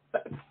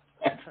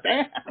that's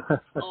bad.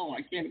 Oh,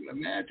 I can't even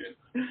imagine.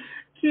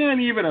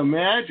 Can't even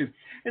imagine.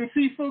 And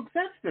see, folks,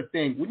 that's the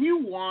thing. When you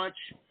watch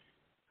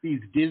these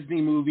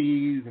Disney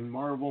movies and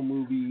Marvel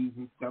movies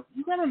and stuff,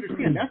 you got to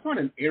understand that's not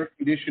an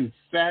air-conditioned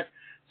set.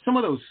 Some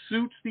of those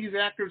suits these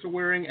actors are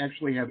wearing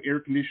actually have air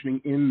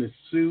conditioning in the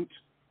suit.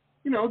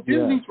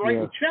 Disney's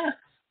writing checks.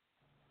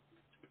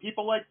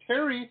 People like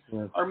Terry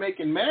are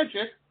making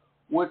magic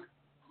with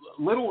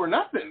little or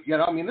nothing.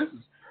 This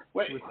is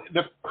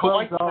the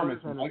polite term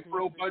is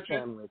micro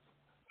budget.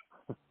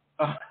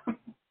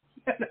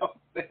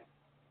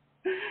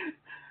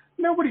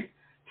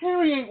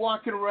 Terry ain't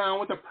walking around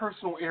with a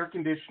personal air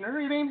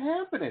conditioner. It ain't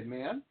happening,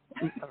 man.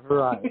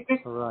 Right,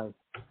 right.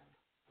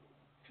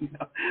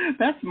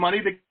 That's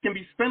money that can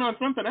be spent on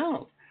something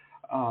else.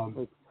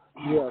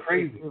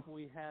 Crazy. If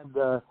we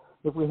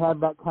had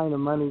that kind of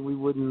money, we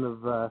wouldn't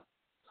have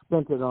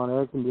spent it on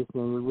air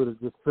conditioning. We would have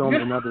just filmed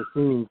another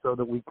scene so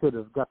that we could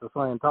have got the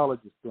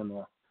Scientologists in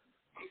there.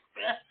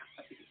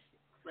 Exactly.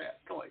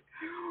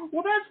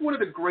 Well, that's one of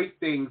the great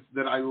things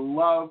that I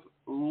love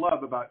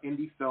about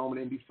indie film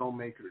and indie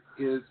filmmakers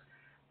is,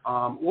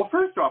 well,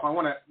 first off,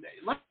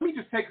 let me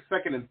just take a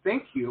second and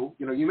thank you.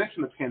 You know, you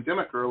mentioned the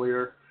pandemic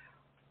earlier.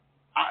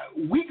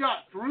 We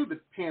got through the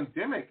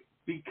pandemic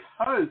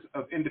because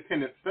of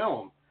independent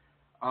film.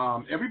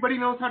 Everybody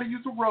knows how to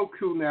use a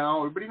Roku now.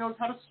 Everybody knows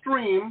how to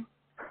stream,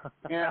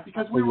 and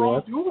because we were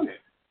all doing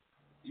it.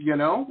 You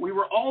know, we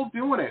were all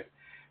doing it.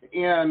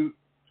 And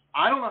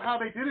I don't know how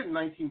they did it in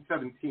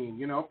 1917.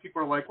 You know,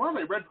 people are like, well,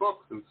 they read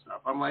books and stuff.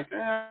 I'm like,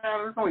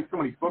 there's only so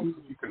many books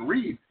that you can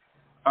read.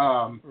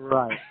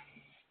 Right.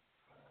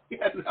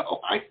 Yeah, no,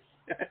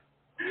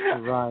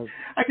 right.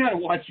 I got to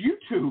watch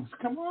YouTubes.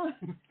 Come on.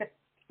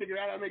 Figure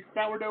out how to make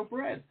sourdough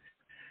bread.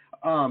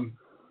 Oh,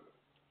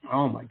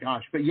 my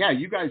gosh. But, yeah,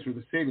 you guys were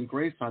the saving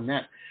grace on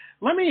that.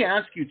 Let me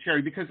ask you,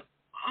 Terry, because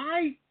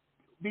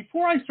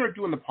before I started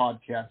doing the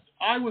podcast,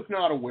 I was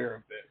not aware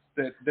of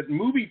this, that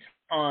movie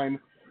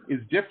time is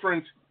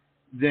different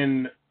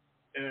than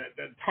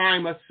the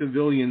time us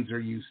civilians are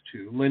used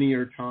to,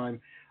 linear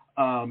time.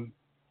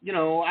 You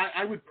know,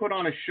 I would put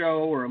on a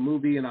show or a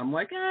movie, and I'm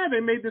like, they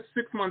made this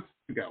 6 months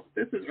ago.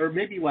 Or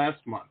maybe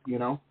last month, you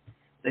know.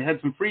 They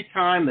had some free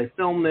time. They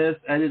filmed this,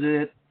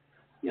 edited it,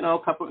 you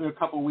know, in a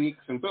couple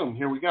weeks, and boom,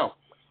 here we go.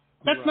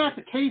 That's not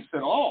the case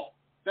at all.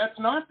 That's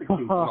not the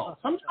case at all.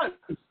 Sometimes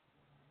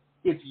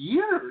it's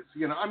years,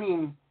 you know. I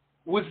mean,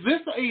 was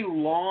this a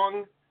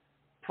long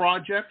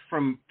project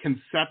from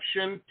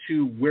conception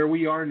to where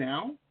we are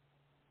now,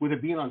 with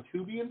it being on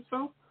Tubi and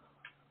so?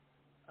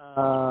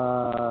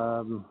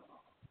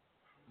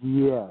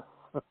 Yes.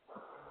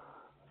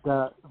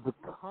 The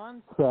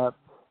concept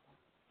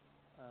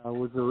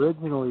was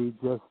originally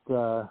just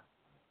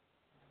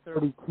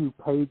 32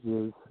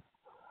 pages,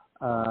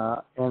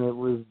 and it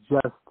was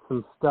just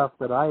some stuff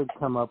that I had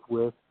come up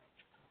with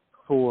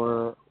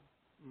for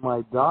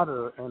my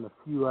daughter and a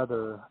few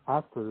other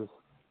actors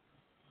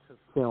to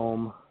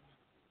film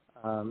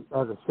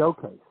as a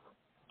showcase,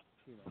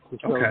 you know, to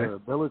show their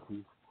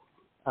abilities.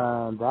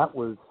 That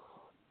was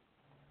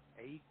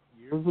 8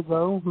 years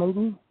ago,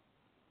 maybe.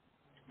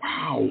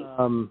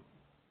 Wow.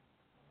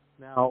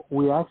 Now,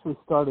 we actually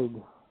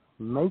started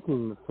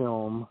making the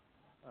film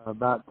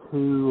about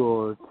 2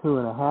 or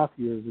 2.5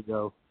 years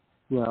ago.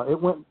 You know, it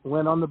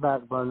went on the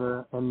back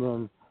burner, and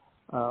then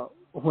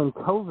when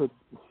COVID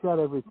shut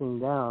everything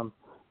down,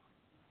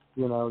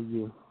 you know,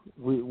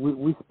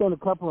 we spent a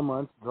couple of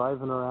months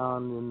driving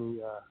around in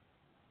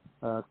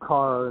the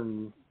car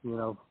and, you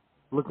know,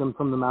 looking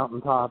from the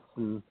mountaintops,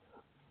 and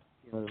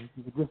you know,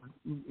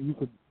 you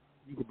could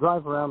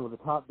drive around with the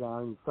top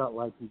down and you felt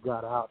like you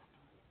got out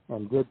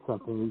and did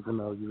something, even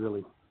though you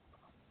really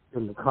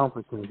didn't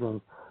accomplish anything.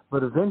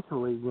 But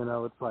eventually, you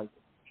know, it's like,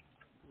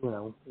 you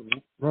know,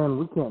 man,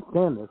 we can't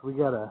stand this. We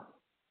gotta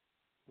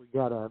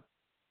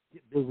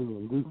get busy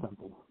and do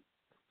something.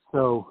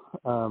 So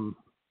we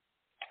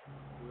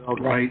all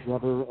got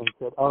together and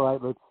said, all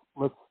right,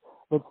 let's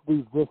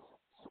do this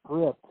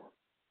script.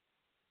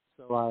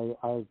 So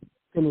I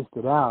finished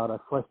it out. I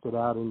fleshed it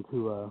out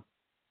into a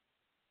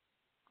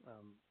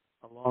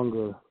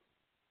longer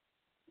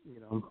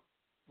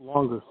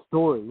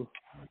story,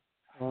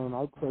 and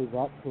I'd say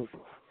that took a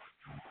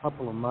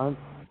couple of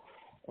months,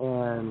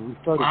 and we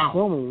started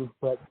filming.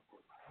 But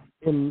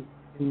in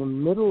the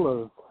middle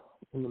of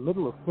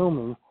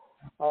filming,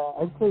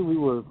 I'd say we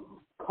were a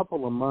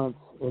couple of months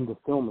into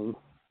filming,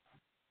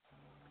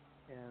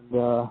 and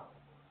the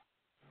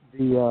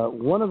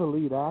one of the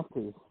lead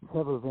actors,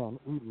 Trevor Van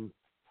Uden,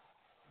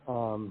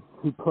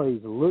 who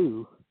plays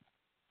Lou,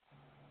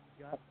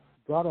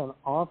 got an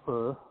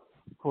offer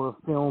for a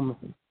film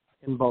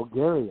in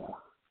Bulgaria.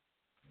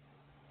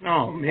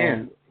 Oh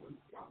man!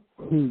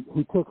 And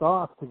he took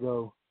off to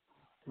go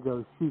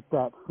shoot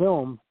that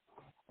film,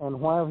 and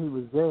while he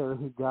was there,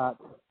 he got,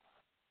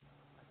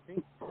 I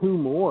think, 2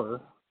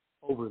 more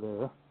over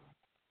there,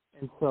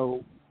 and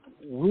so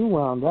we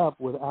wound up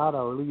without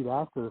our lead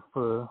actor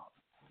for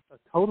a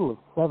total of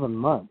 7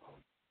 months.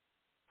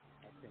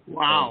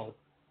 Wow.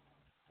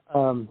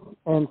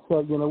 And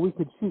so, you know, we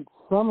could shoot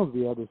some of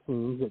the other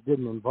scenes that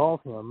didn't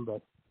involve him,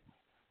 but,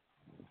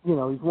 you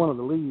know, he's one of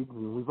the leads,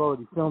 and we've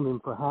already filmed him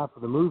for half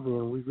of the movie,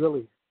 and we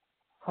really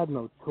had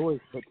no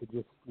choice but to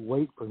just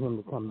wait for him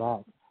to come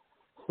back.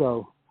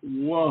 So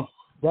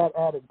that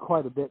added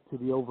quite a bit to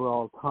the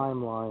overall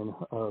timeline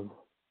of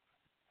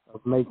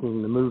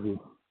making the movie.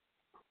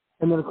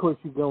 And then, of course,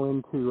 you go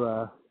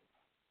into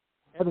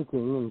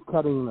editing and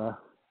cutting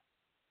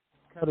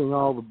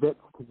all the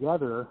bits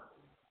together,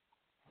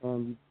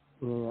 and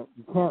you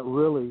can't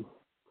really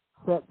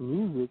set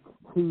music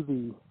to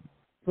the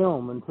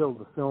film until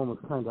the film is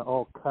kind of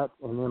all cut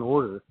and in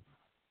order.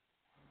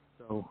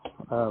 So,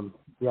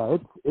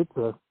 it's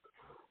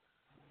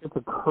It's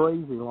a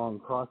crazy long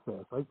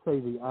process. I'd say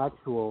the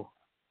actual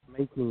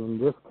making in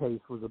this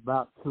case was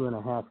about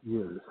 2.5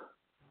 years.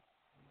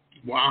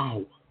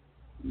 Wow.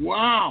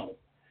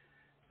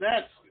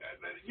 That's,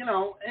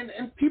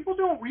 and people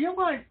don't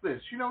realize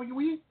this.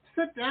 We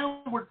sit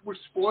down, we're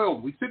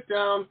spoiled. We sit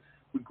down,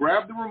 we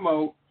grab the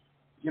remote,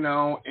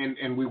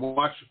 and we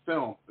watch a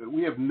film.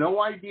 We have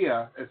no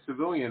idea as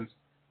civilians,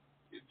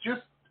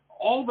 just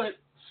all that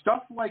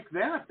stuff like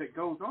that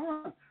goes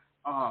on.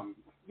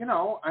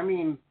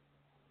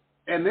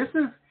 And this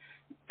is,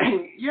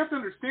 you have to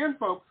understand,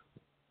 folks,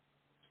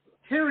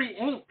 Terry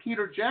ain't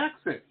Peter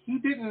Jackson. He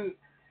didn't,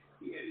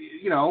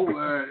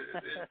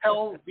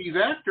 tell these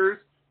actors,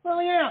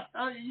 well, yeah,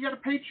 you got a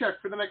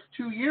paycheck for the next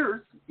 2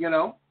 years,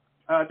 don't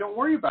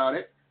worry about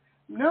it.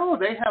 No,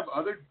 they have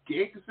other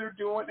gigs they're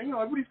doing.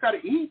 Everybody's got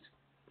to eat.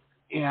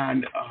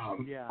 And,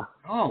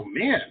 oh,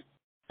 man.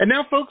 And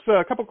now, folks,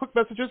 a couple quick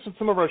messages from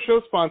some of our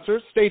show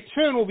sponsors. Stay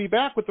tuned. We'll be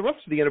back with the rest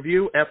of the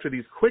interview after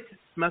these quick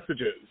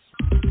messages.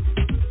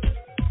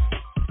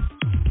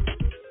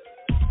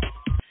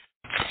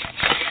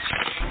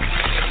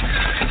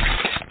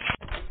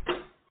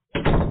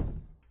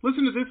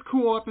 Listen to this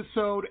cool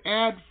episode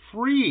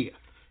ad-free.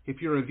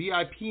 If you're a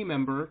VIP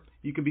member,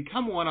 you can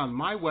become one on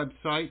my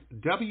website,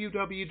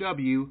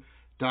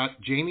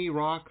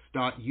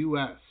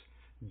 www.jamierocks.us,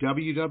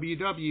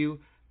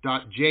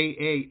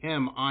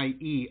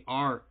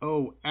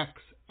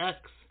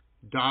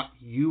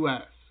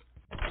 www.jamieroxx.us.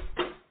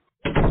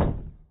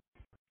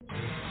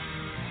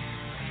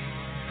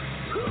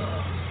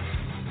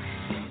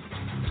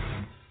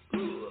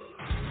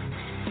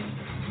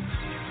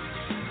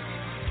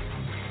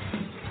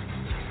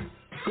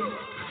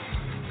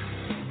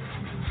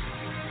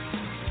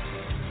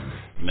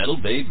 Metal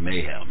Babe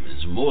Mayhem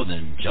is more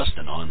than just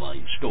an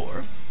online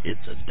store,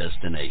 it's a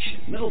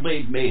destination.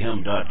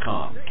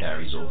 MetalBabeMayhem.com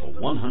carries over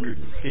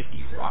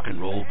 150 rock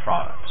and roll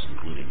products,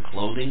 including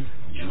clothing,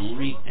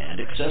 jewelry, and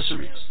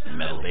accessories.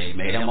 Metal Babe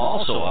Mayhem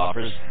also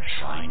offers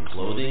shrine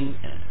clothing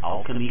and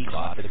alchemy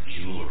gothic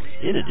jewelry.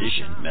 In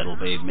addition, Metal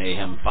Babe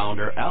Mayhem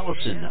founder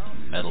Allison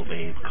Metal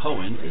Babe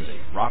Cohen is a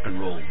rock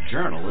and roll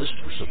journalist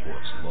who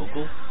supports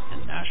local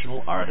and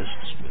national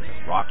artists with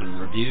rock and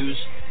reviews,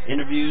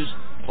 interviews,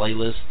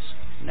 playlists,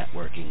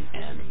 networking,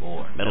 and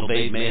more. Metal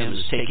Babe Mayhem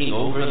is taking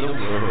over the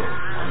world,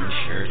 one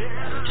shirt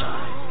at a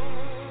time.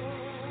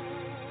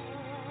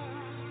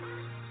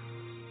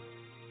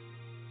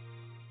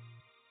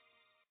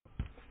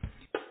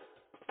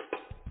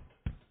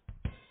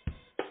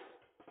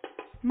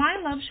 My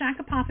Love Shack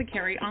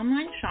Apothecary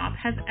online shop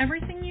has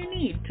everything you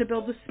need to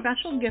build a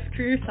special gift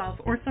for yourself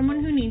or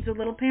someone who needs a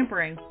little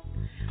pampering.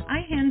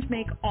 I hand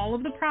make all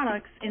of the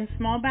products in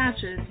small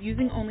batches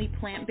using only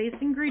plant-based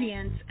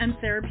ingredients and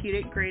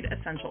therapeutic-grade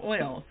essential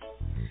oils.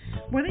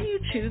 Whether you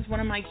choose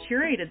one of my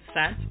curated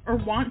sets or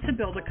want to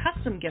build a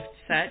custom gift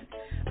set,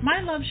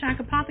 My Love Shack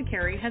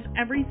Apothecary has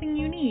everything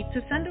you need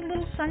to send a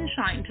little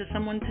sunshine to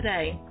someone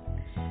today.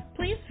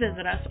 Please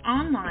visit us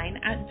online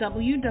at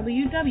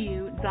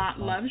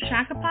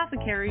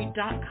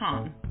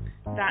www.loveshackapothecary.com.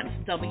 That's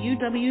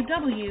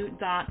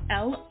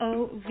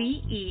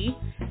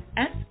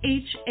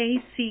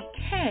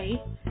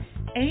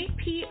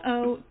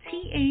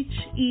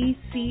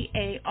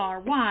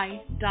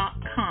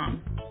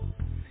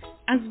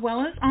as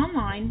well as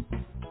online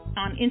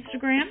on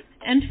Instagram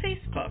and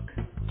Facebook.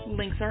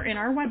 Links are in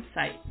our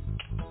website.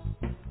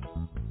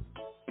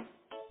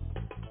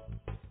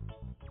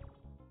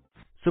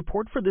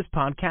 Support for this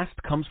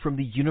podcast comes from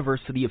the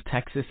University of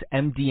Texas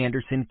MD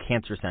Anderson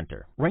Cancer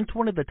Center, ranked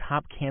one of the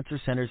top cancer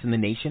centers in the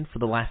nation for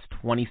the last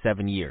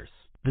 27 years.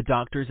 The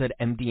doctors at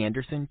MD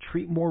Anderson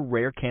treat more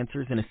rare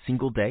cancers in a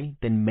single day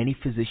than many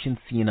physicians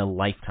see in a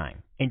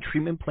lifetime, and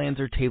treatment plans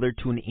are tailored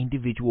to an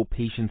individual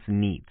patient's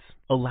needs,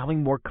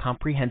 allowing more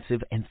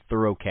comprehensive and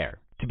thorough care.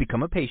 To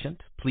become a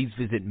patient, please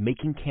visit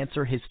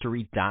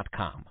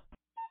makingcancerhistory.com.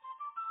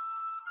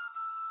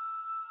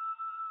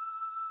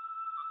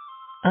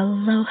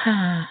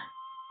 Aloha.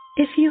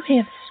 If you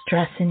have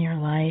stress in your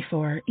life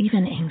or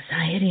even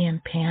anxiety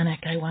and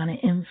panic, I want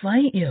to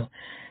invite you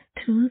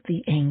to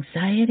the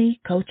Anxiety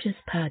Coaches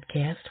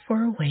Podcast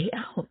for a way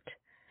out.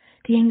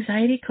 The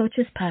Anxiety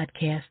Coaches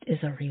Podcast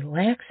is a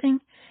relaxing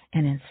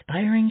and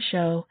inspiring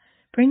show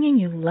bringing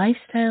you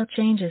lifestyle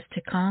changes to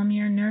calm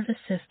your nervous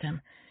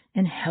system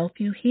and help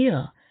you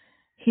heal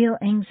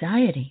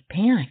anxiety,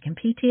 panic, and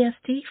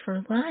PTSD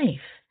for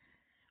life.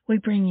 We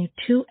bring you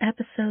 2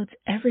 episodes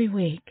every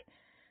week.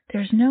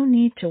 There's no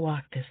need to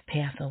walk this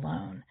path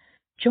alone.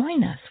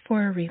 Join us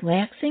for a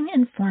relaxing,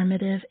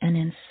 informative, and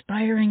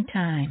inspiring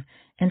time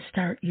and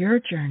start your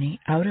journey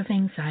out of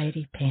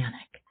anxiety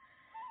panic.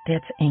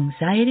 That's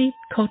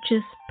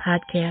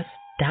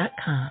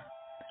anxietycoachespodcast.com.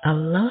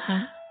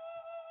 Aloha.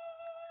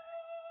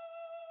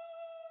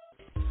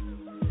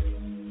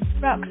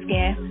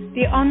 Rocksgear,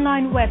 the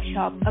online web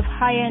shop of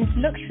high-end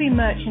luxury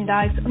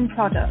merchandise and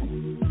products,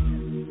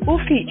 all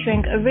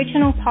featuring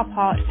original pop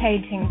art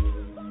paintings.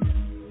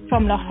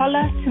 From La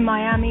Jolla to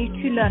Miami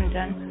to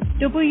London,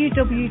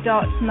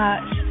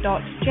 www.merch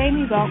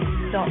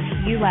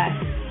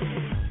www.jamierocks.us.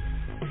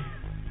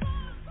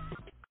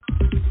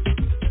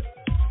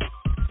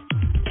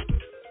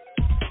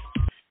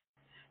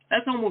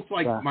 That's almost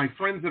like my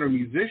friends that are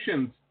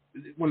musicians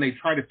when they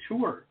try to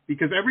tour,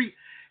 because every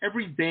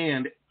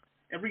band,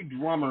 every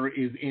drummer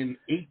is in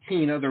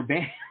 18 other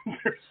bands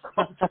or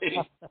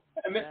something,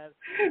 and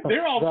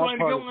they're all trying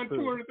to go on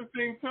tour at the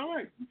same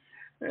time.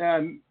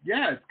 And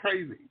yeah, it's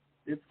crazy.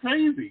 It's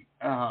crazy.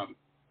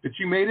 But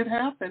you made it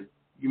happen.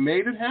 You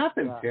made it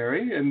happen,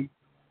 Terry. And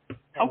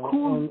how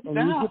cool is that?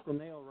 And you hit the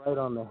nail right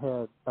on the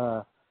head.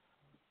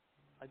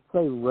 I'd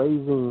say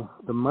raising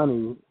the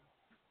money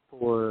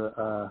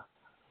for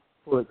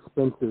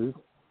expenses,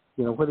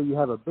 whether you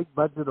have a big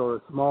budget or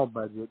a small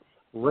budget,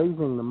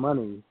 raising the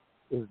money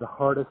is the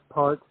hardest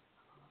part,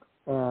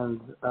 and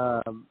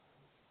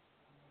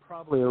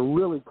probably a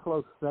really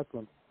close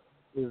second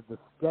is the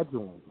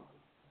scheduling.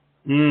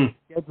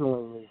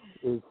 Scheduling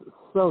is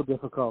so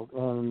difficult,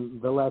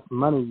 and the less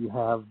money you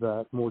have,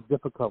 the more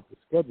difficult the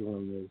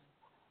scheduling is,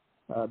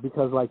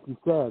 because like you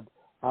said,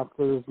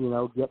 actors,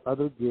 get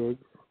other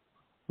gigs.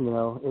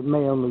 It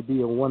may only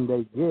be a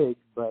one-day gig,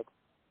 but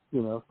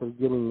if they're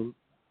getting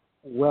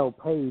well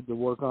paid to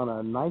work on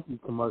a Nike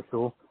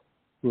commercial,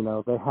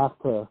 they have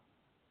to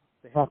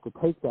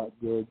take that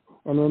gig,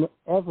 and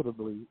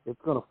inevitably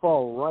it's going to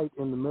fall right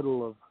in the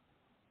middle of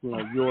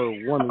your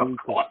 1 week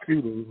of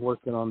shooting,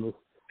 working on this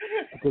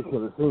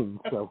particular scene.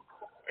 So,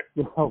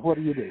 what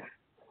do you do?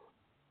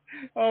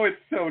 Oh,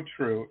 it's so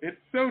true. It's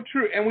so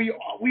true. And we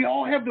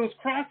all have those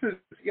crosses,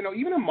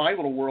 even in my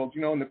little world,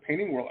 in the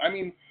painting world. I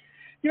mean,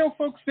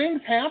 folks,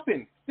 things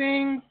happen.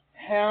 Things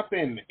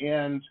happen.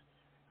 And,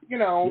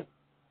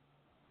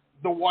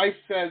 the wife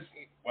says,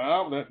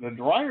 well, the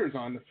dryer's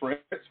on the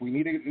fritz. We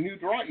need a new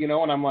dryer, and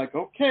I'm like,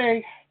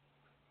 okay,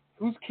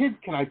 whose kids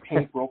can I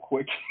paint real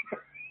quick?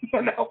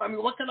 I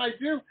mean, what can I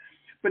do?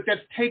 But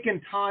that's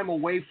taken time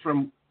away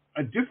from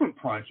a different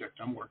project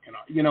I'm working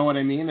on. You know what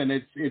I mean? And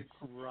it's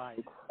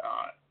right.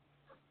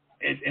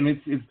 And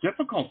it's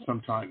difficult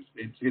sometimes.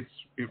 It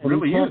and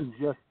really you is. can't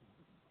just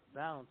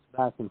bounce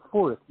back and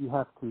forth. You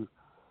have to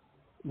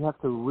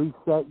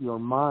reset your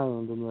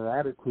mind and your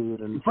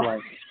attitude, and it's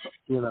like,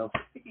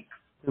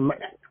 it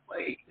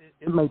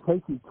may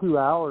take you 2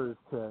 hours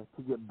to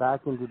get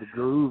back into the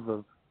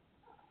groove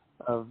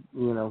of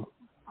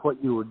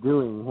what you were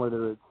doing,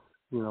 whether it's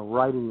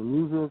writing the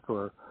music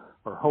or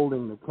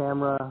holding the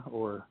camera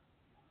or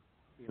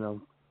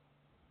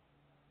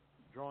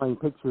drawing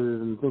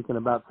pictures and thinking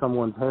about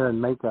someone's hair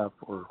and makeup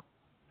or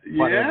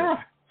whatever.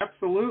 Yeah,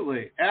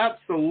 absolutely.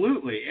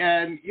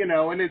 And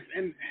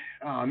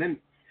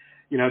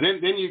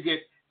then you get,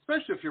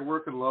 especially if you're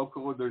working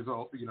local, there's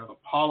all the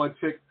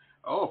politics.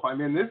 Oh, if I'm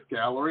in this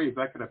gallery, is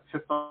that going to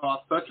piss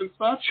off such and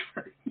such?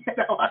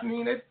 I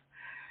mean, it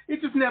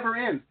just never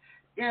ends.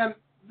 And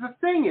the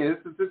thing is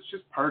it's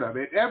just part of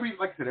it.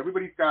 Like I said,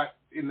 everybody's got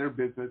in their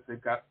business,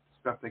 they've got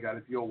stuff they got to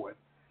deal with.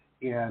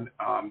 And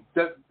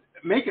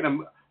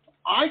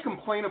I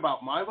complain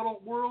about my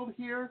little world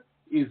here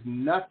is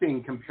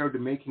nothing compared to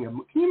making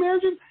can you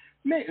imagine?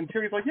 And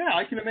Terry's like, yeah,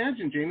 I can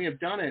imagine, Jamie.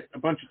 I've done it a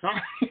bunch of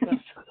times.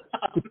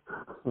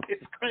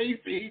 It's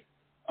crazy.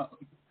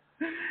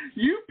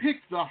 You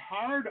picked the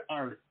hard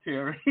art,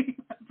 Terry.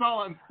 That's all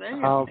I'm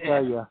saying. I'll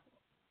tell you.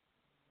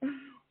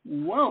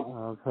 Whoa.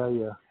 I'll tell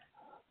you.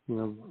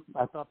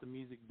 I thought the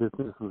music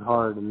business was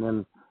hard, and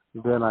then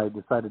I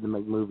decided to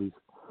make movies.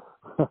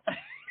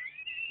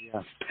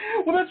 Yeah.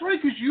 Well, that's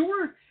right, because you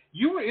were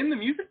in the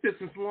music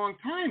business a long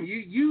time.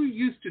 You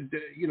used to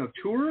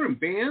tour and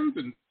bands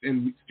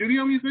and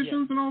studio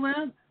musicians and all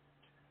that.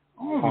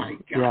 Oh my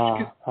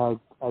gosh. Yeah,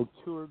 I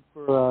toured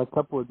for a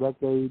couple of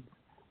decades,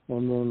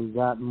 and then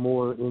got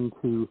more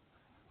into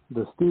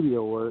the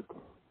studio work,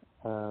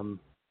 and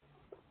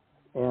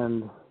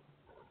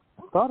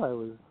I thought I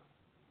was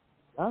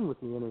done with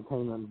the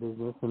entertainment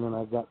business, and then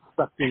I got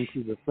sucked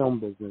into the film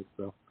business.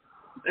 So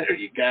there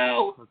you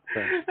go.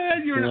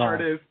 You're an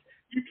artist.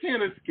 You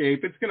can't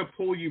escape. It's going to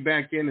pull you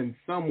back in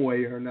some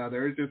way or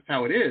another. It's just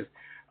how it is.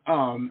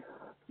 Let me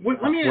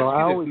ask you this.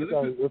 I always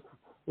say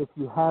if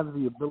you have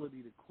the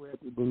ability to quit,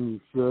 then you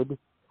should.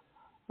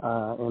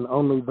 And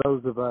only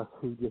those of us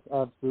who just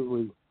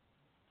absolutely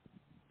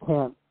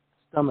can't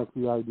stomach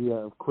the idea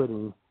of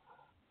quitting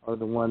are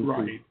the ones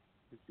who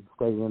should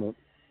stay in it.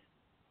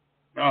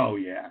 Oh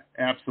yeah,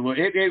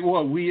 absolutely.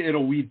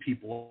 It'll weed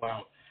people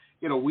out.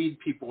 It'll weed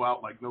people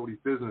out like nobody's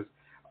business.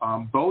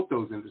 Both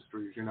those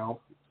industries,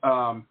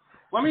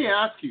 Let me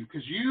ask you,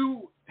 because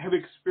you have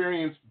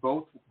experienced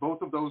both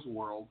of those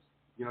worlds.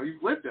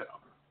 You've lived in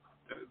them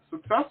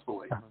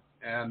successfully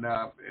and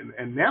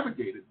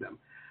navigated them.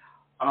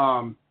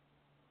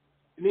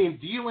 In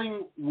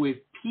dealing with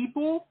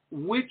people,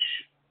 which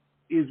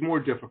is more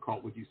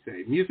difficult, would you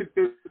say? Music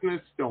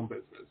business, film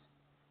business?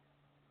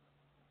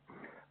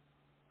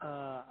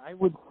 I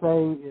would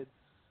say it's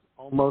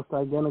almost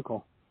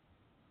identical.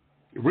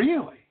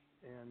 Really?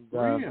 And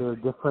they're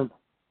different.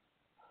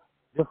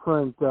 I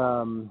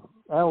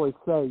always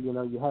say,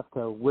 you have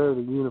to wear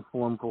the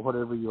uniform for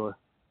whatever your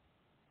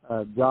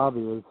job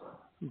is.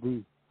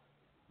 the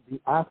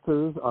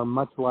actors are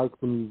much like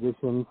the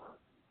musicians.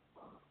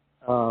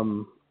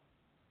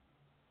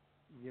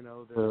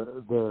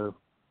 They're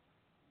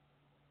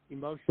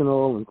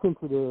emotional and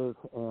sensitive,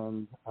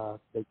 and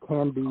they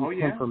can be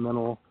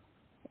temperamental,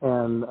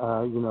 and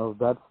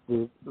that's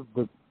the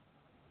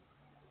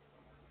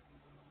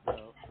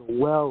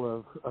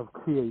well of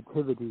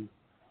creativity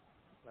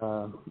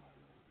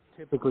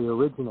typically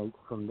originates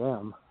from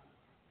them.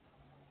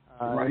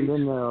 And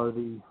then there are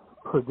the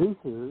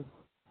producers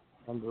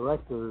and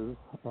directors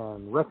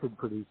and record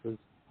producers,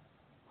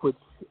 which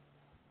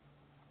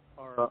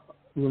are,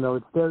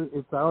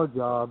 it's our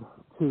job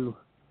to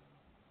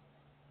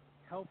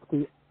help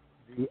the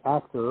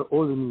actor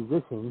or the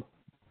musician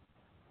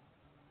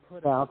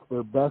put out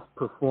their best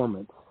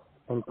performance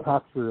and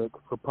capture it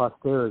for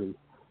posterity.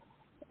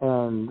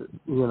 And,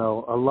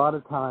 a lot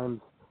of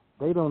times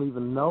they don't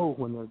even know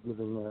when they're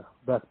giving their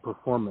best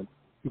performance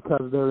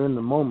because they're in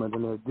the moment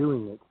and they're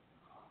doing it.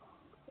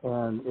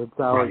 And it's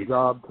our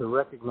job to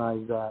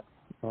recognize that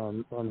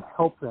and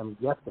help them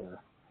get there.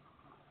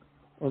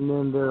 And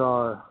then there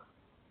are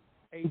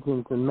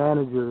agents and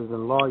managers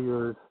and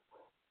lawyers,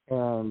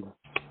 and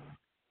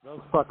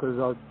those fuckers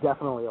are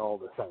definitely all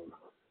the same.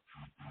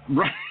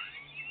 Right.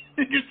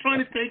 You're trying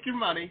to take your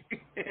money.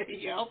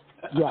 Yep.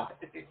 Yeah.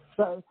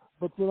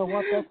 But you know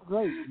what? That's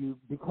great.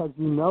 Because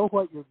you know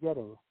what you're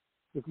getting.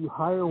 If you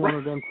hire one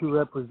of them to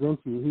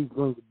represent you, he's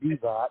going to do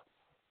that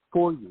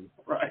for you.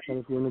 Right. And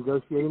if you're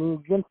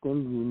negotiating against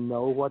him, you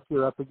know what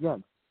you're up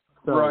against.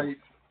 So,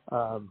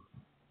 I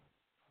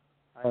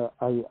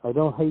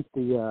don't hate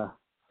the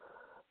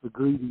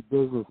greedy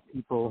business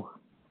people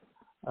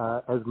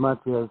as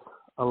much as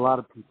a lot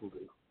of people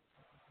do.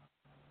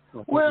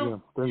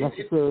 They're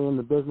necessary in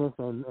the business,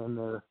 and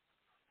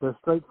they're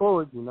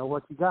straightforward. You know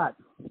what you got.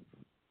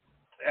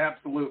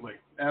 Absolutely.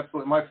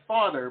 My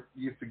father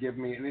used to give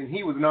me, and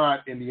he was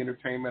not in the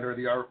entertainment or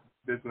the art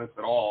business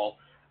at all,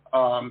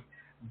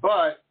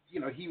 but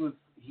he was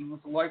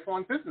a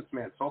lifelong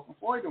businessman,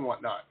 self-employed and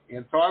whatnot,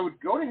 and so I would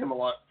go to him a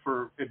lot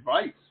for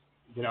advice,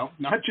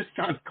 not just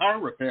on car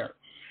repair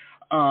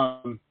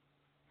or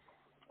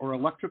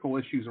electrical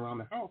issues around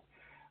the house.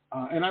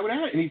 And I would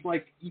ask, and he's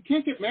like, you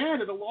can't get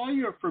mad at a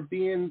lawyer for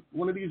being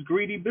one of these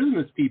greedy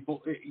business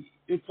people.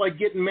 It's like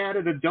getting mad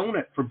at a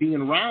donut for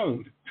being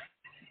round.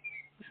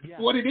 Yeah,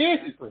 what it is,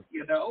 exactly.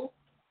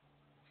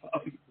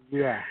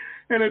 Yeah.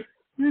 And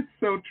it's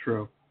so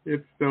true.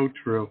 It's so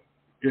true.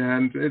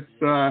 And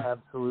it's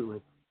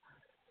absolutely.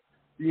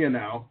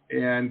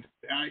 And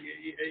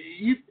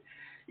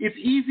it's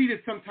easy to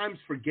sometimes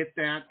forget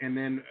that, and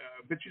then,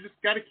 but you just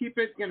got to keep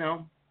it,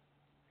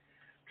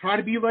 try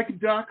to be like a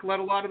duck, let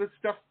a lot of this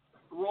stuff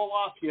roll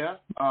off you.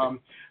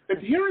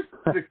 But here's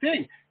the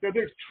thing. Now,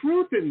 there's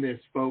truth in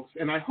this, folks,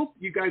 and I hope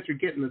you guys are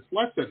getting this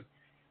lesson.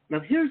 Now,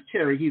 here's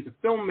Terry. He's a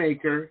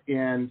filmmaker,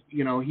 and,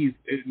 he's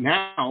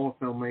now a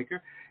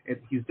filmmaker,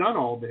 and he's done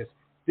all this.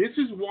 This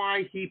is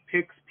why he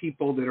picks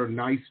people that are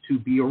nice to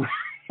be around.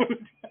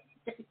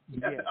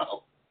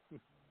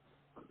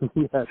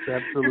 Yes,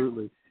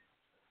 absolutely.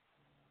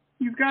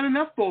 He's got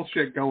enough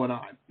bullshit going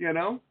on,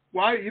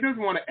 Why? He doesn't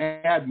want to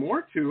add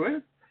more to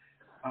it.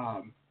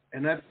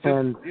 And that's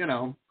just,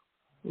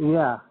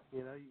 Yeah,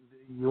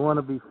 you want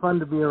to be fun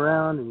to be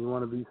around, and you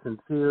want to be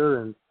sincere,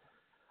 and,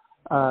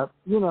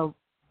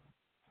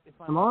 if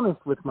I'm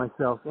honest with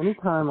myself,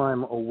 anytime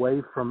I'm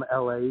away from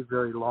LA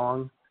very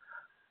long,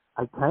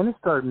 I kind of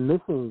start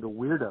missing the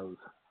weirdos.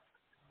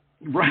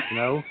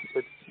 Right.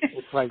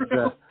 It's like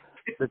the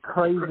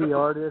crazy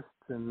artists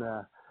and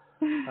the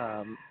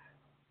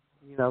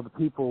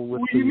people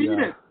with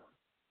the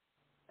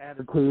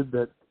attitude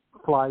that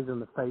flies in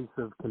the face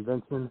of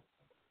convention.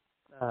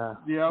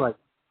 Like,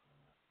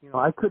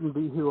 I couldn't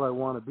be who I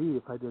want to be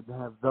if I didn't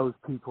have those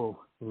people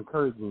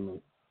encouraging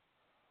me.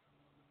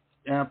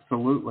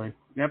 Absolutely.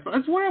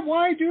 That's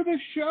why I do this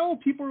show.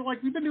 People are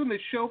like, we've been doing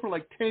this show for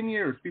like 10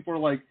 years. People are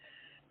like,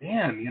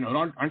 man,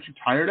 aren't you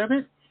tired of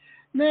it?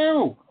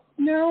 No,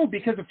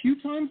 because a few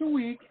times a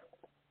week,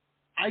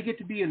 I get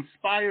to be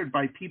inspired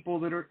by people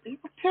that are,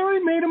 Terry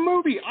made a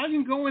movie. I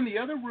can go in the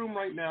other room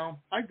right now.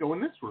 I go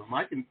in this room.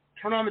 I can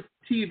turn on the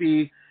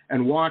TV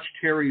and watch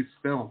Terry's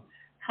film.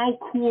 How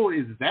cool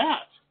is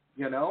that?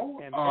 And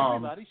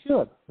everybody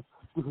should.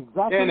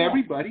 Exactly. And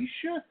everybody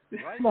should.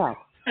 Right now.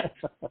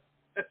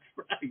 That's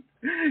right.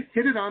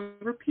 Hit it on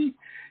repeat.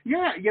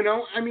 Yeah,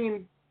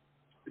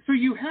 so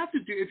you have to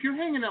do, if you're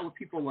hanging out with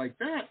people like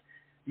that,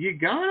 you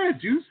gotta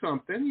do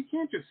something. You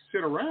can't just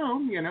sit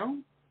around,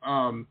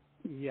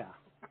 Yeah.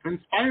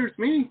 Inspires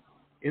me.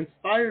 And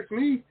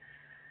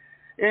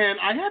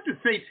I have to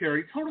say,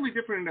 Terry, totally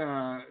different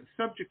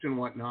subject and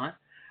whatnot.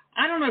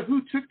 I don't know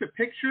who took the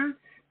picture.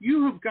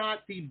 You have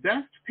got the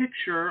best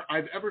picture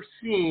I've ever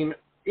seen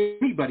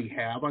anybody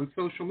have on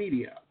social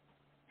media.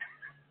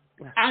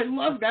 I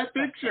love that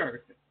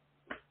picture.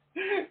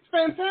 It's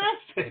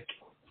fantastic.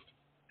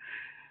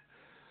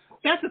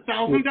 That's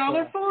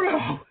 $1,000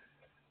 photo.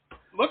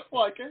 Looks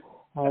like it.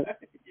 A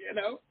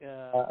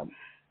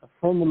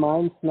friend of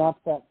mine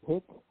snapped that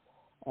pic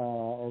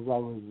as I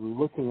was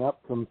looking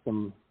up from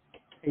some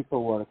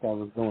paperwork I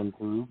was going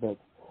through, but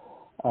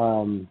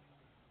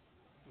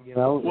you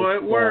know, well,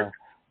 it worked.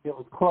 It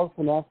was close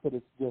enough that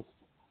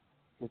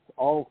it's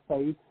all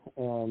faith,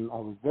 and I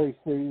was very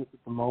serious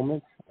at the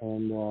moment,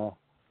 and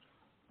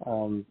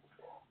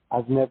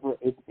I've never,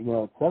 it's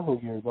several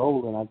years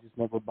old, and I've just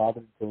never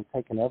bothered to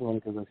take another one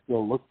because I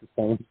still look the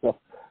same. So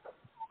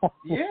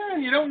yeah,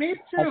 you don't need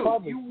to.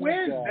 You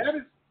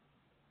win.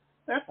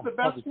 That's the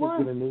best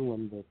one. Get a new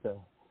one, but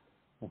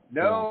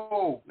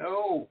no,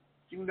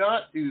 do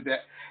not do that.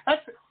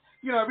 That's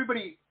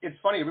everybody. It's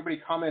funny. Everybody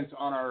comments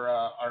on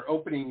our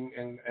opening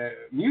and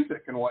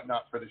music and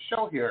whatnot for the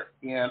show here.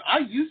 And I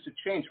used to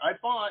change. I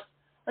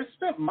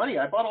spent money.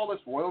 I bought all this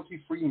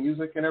royalty-free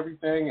music and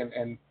everything.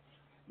 And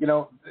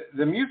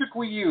the music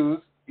we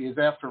use is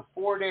after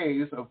 4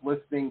 days of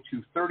listening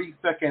to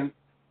 30-second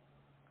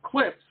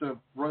clips of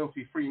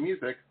royalty-free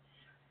music.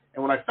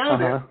 And when I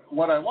found it,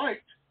 what I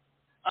liked,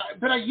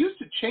 but I used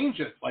to change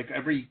it like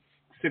every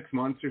 6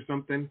 months or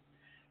something.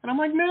 And I'm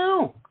like,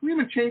 no, we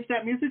haven't changed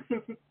that music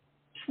since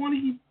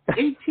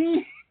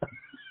 2018.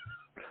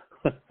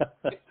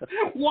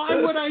 Why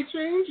would I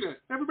change it?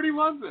 Everybody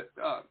loves it,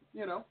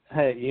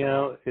 Hey,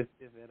 if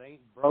it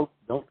ain't broke,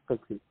 don't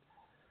fix it.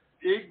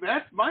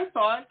 That's my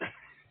thought.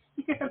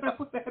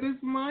 That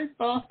is my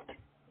thought.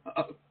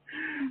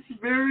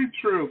 Very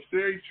true,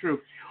 very true.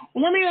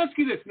 Well, let me ask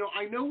you this. No,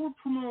 I know we're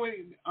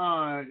promoting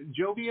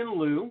Jovi and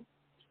Lou.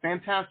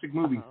 Fantastic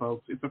movie,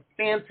 folks. It's a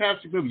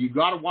fantastic movie. You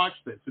got to watch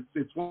this.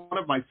 It's one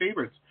of my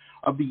favorites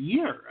of the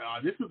year.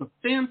 This is a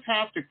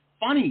fantastic,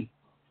 funny,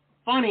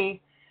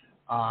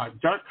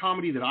 dark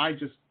comedy that I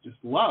just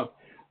love.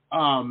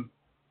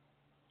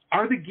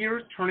 Are the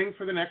gears turning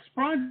for the next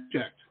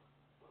project?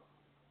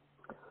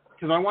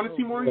 Because I want to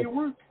see more of your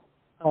work.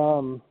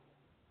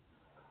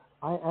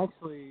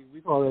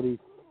 We've already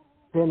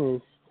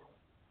finished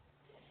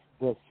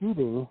the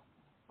shooting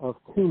of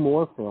 2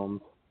 more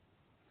films.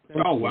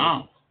 Oh,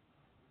 wow.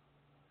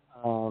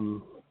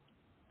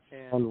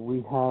 And we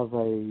have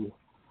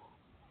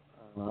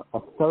a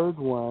third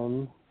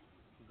one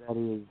that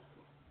is,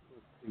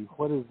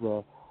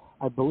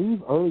 I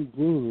believe early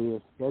June we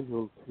are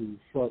scheduled to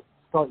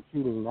start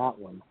shooting that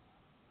one.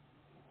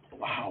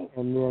 Wow.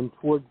 And then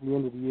towards the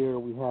end of the year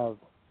we have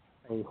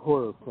a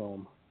horror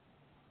film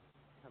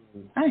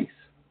coming. Nice.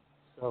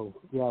 So,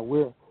 yeah,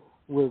 we're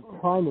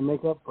trying to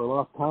make up for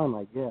lost time,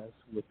 I guess,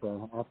 with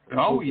after.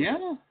 Oh,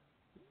 yeah.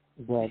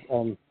 But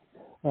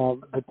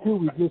the 2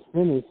 we just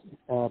finished,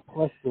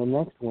 plus the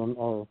next one,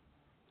 are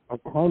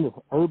kind of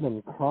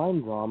urban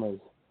crime dramas.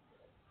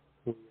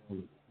 We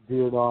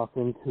veered off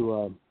into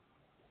a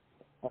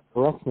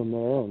direction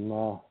there,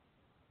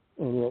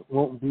 and it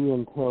won't be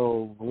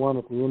until the one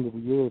at the end of the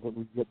year that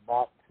we get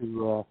back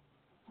to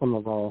some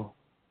of our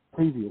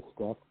previous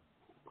stuff.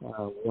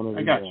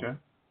 I gotcha.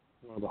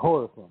 The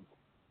horror films.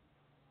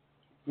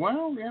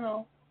 Well,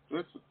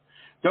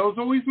 those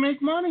always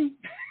make money.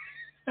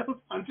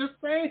 I'm just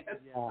saying.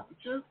 Yeah.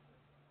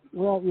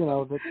 Well,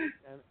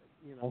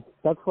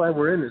 that's why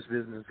we're in this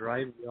business,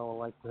 right? We all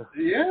like to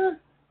be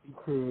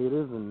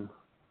creative and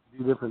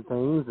do different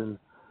things, and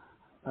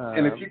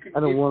if you could, I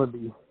don't want to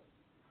be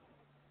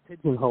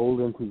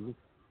pigeonholed into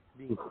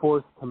being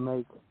forced to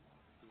make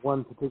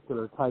one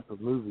particular type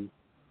of movie.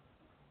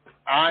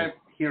 I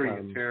hear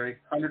you, Terry.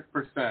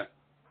 100%.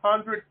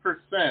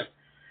 100%.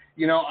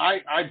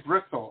 I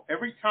bristle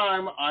every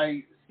time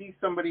I see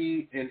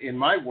somebody in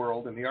my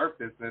world, in the art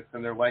business,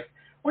 and they're like,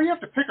 well, you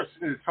have to pick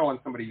they're telling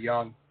somebody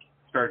young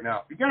starting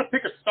out, you got to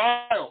pick a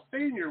style,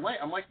 stay in your lane.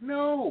 I'm like,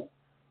 no,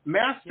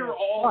 master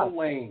all the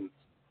lanes.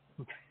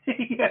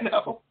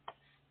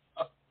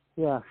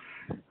 Yeah.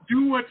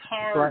 Do what's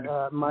hard.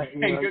 But,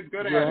 good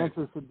your at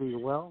answer should be,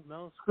 well,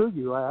 no, screw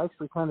you. I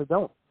actually kind of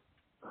don't.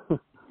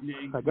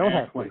 Exactly. I don't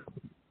have to.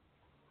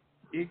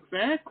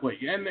 Exactly.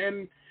 And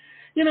and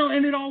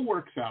it all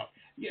works out.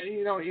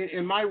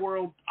 In my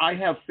world, I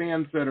have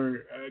fans that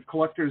are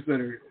collectors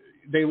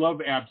they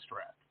love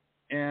abstract,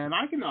 and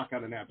I can knock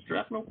out an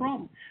abstract, no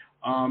problem.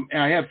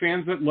 And I have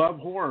fans that love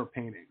horror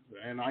paintings,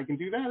 and I can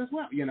do that as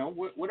well.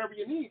 Whatever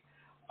you need.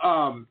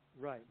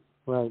 Right.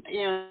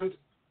 And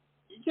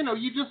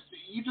you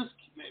just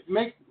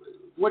make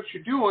what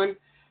you're doing,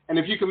 and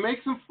if you can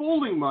make some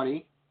folding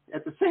money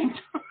at the same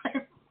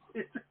time,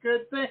 it's a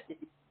good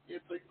thing.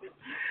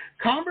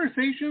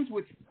 Conversations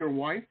with your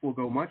wife will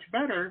go much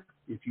better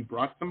if you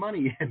brought some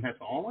money in. That's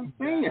all I'm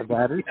saying. Yeah,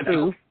 that is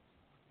true.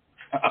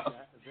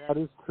 That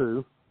is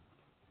true.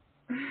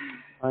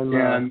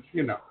 I'm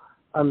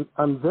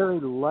very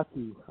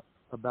lucky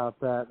about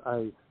that.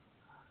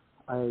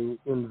 I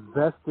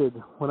invested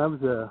when I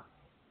was a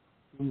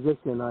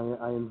musician.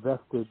 I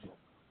invested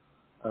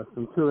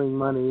some touring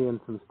money and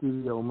some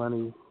studio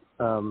money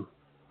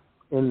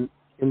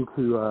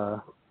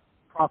into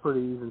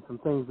properties and some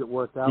things that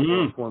worked out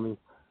well for me.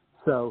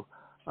 So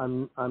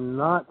I'm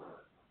not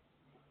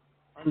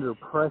under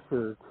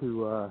pressure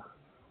to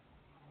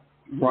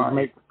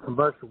make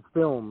commercial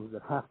films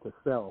that have to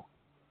sell.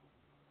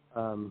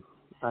 I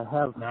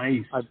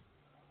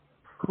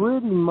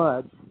pretty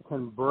much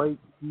can break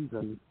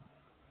even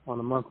on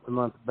a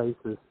month-to-month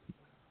basis.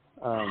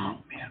 Man,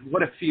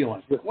 what a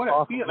feeling! What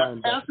a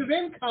feeling! That's passive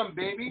income,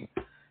 baby.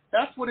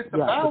 That's what it's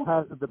about.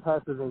 The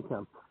passive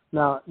income.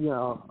 Now,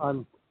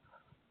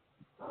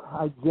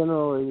 I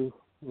generally,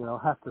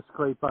 have to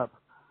scrape up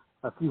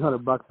a few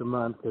 $100 a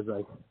month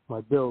because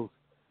my bills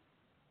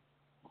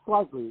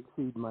slightly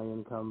exceed my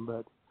income,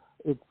 but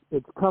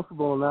it's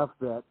comfortable enough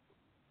that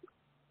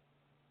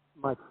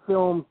my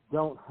films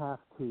don't have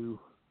to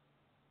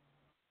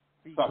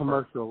be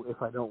commercial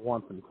if I don't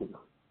want them to.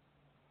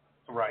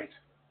 Right.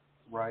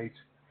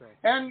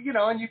 And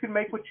you can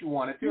make what you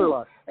want to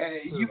do.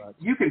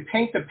 You can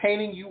paint the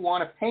painting you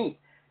want to paint.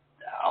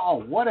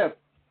 Oh,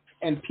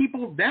 and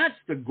people, that's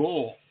the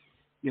goal.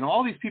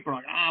 All these people are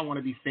like, I want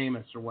to be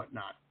famous or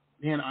whatnot.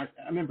 Man, I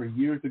remember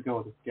years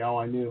ago, this gal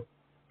I knew,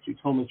 she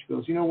told me, she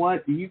goes, you know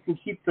what? You can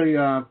keep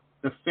the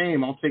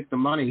fame. I'll take the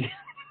money.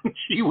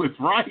 She was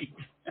right.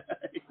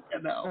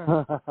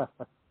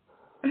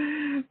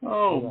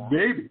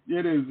 Baby,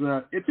 it is.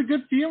 It's a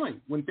good feeling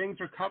when things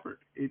are covered.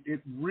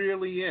 It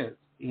really is,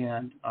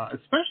 and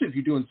especially if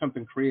you're doing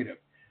something creative,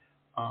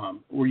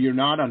 where you're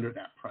not under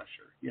that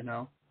pressure.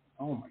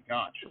 Oh my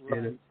gosh,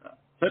 It is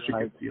such a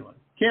good feeling.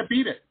 Can't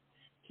beat it.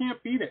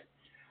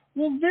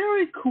 Well,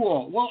 very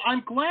cool. Well,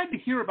 I'm glad to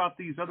hear about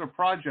these other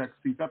projects,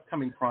 these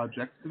upcoming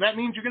projects. So that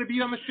means you're going to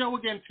be on the show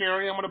again,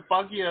 Terry. I'm going to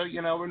bug you,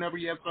 whenever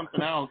you have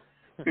something else,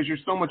 because you're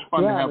so much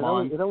fun to have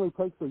on. It only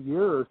takes a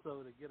year or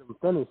so to get them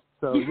finished.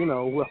 So,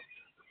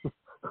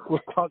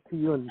 we'll talk to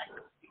you in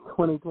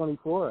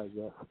 2024, I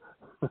guess.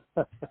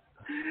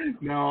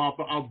 No,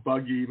 I'll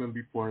bug you even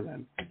before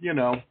then. You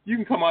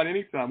can come on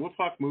anytime. We'll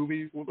talk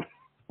movies,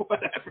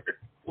 whatever.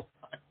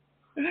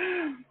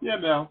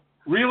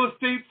 Real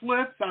estate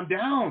flips, I'm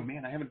down.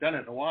 Man, I haven't done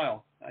it in a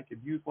while. I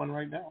could use one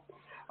right now.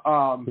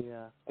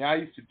 I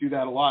used to do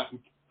that a lot in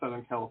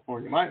Southern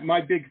California. My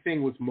big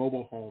thing was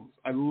mobile homes.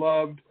 I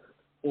loved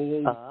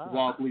old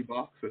wobbly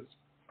boxes.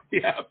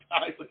 Yeah,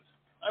 I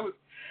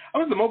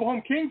was the mobile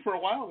home king for a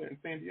while there in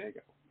San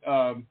Diego.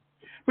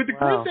 But the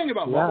great thing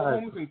about mobile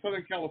homes in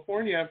Southern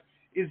California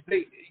is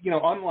they,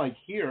 unlike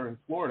here in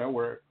Florida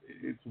where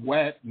it's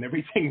wet and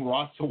everything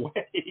rots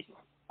away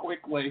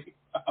quickly.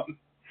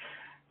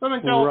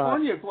 Southern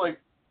California, it's like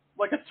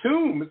a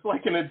tomb. It's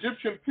like an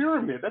Egyptian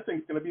pyramid. That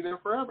thing's going to be there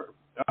forever.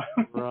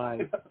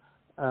 Right.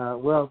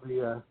 Well,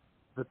 the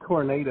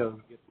tornadoes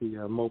get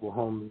the mobile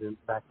homes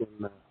back in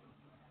the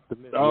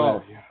Midwest.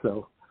 Oh, yeah.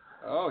 So.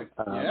 Oh,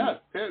 yeah.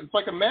 It's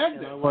like a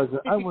magnet.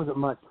 I wasn't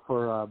much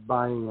for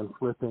buying and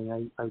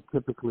flipping. I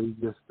typically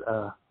just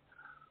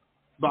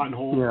bought and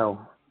hold.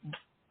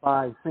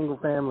 Buy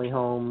single-family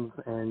homes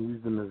and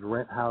use them as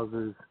rent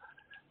houses,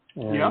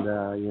 and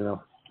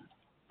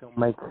don't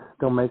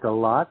make a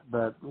lot,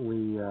 but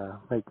we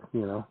make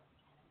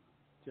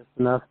just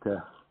enough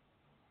to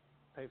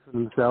pay for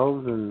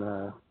themselves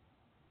and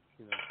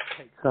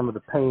take some of the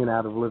pain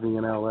out of living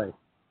in LA.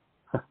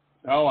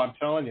 Oh, I'm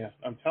telling you.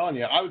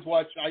 I used to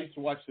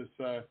watch this.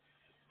 I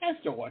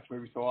still watch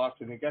movies so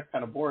often. It got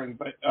kind of boring,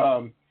 but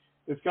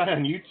this guy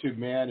on YouTube,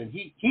 man, and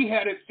he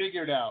had it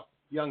figured out.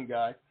 Young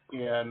guy,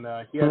 and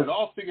he had it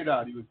all figured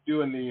out. He was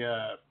doing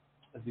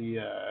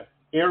the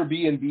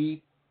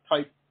Airbnb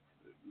type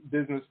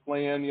business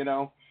plan,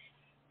 and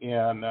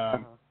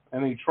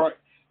he tried,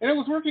 and it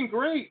was working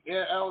great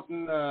out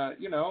in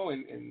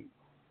in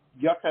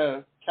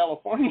Yucca,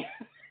 California,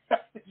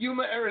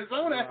 Yuma,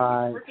 Arizona. It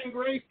was working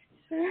great,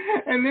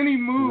 and then he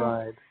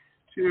moved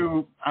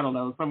to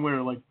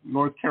somewhere like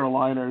North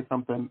Carolina or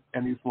something,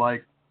 and he's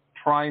like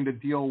trying to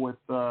deal with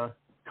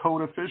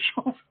code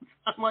officials.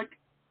 I'm like,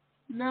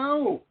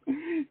 no,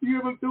 you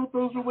haven't built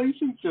those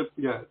relationships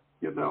yet.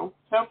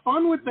 Have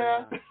fun with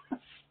that.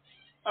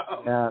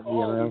 Man.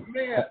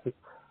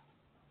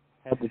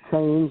 Had to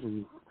change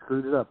and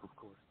screwed it up, of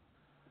course.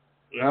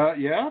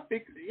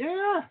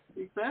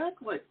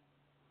 Exactly.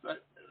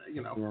 But,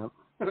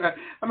 I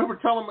remember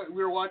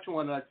we were watching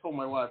one, and I told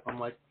my wife, I'm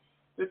like,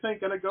 this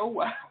ain't gonna go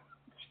well.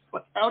 She's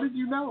like, how did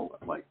you know?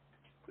 I'm like,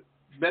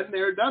 been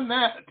there, done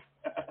that.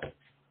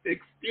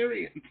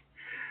 Experience.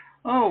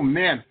 Oh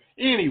man.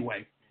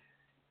 Anyway,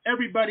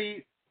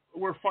 everybody,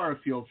 we're far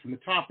afield from the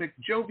topic.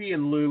 Jovi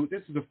and Lou,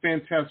 this is a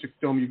fantastic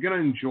film. You're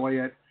going to enjoy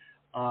it.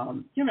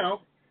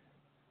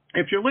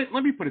 If you're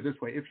let me put it this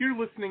way: if you're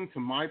listening to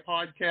my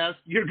podcast,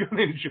 you're going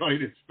to enjoy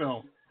this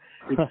film.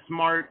 It's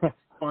smart, it's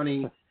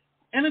funny,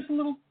 and it's a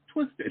little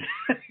twisted.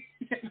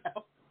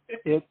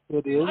 It is.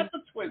 Lots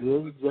of twists.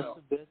 It is just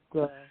a bit.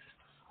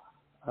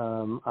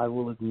 I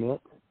will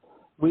admit,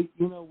 we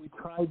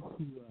tried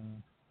to.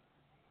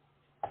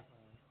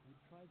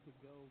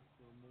 Go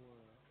for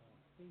more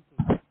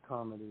thinking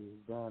comedy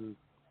than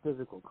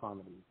physical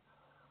comedy.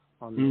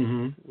 On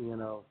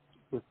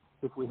this.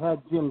 If we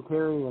had Jim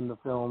Carrey in the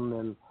film,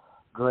 then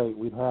great.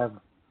 We'd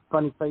have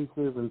funny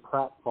faces and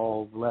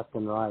pratfalls left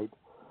and right.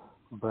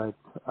 But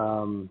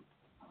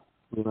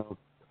we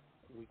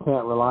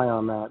can't rely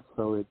on that.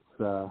 So it's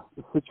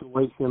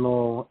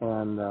situational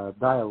and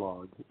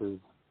dialogue is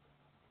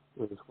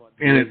what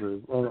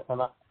delivers.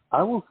 And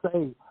I will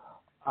say,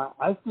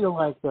 I feel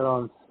like that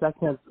on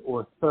second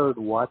or third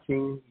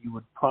watching, you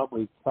would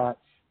probably catch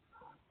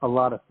a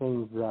lot of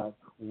things that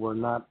were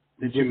not,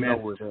 that you you know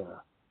missed. were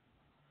there.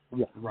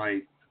 Yeah.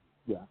 Right.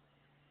 Yeah.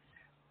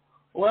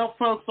 Well,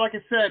 folks, like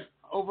I said,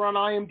 over on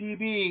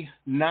IMDb,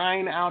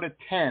 9 out of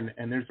 10,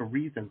 and there's a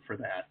reason for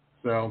that.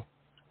 So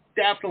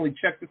definitely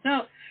check this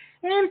out.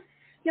 And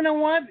you know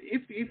what?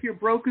 If you're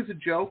broke as a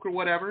joke or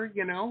whatever,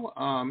 you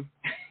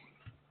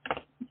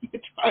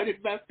tried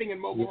investing in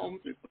mobile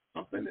homes or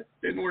something that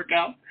didn't work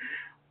out,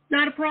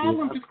 not a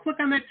problem. Yeah. Just click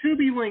on that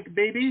Tubi link,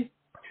 baby.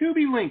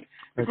 Tubi link.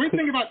 The great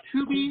thing about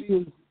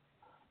Tubi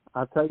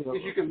I'll tell you,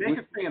 is you can make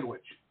a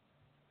sandwich.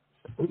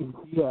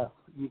 Yeah,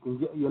 you can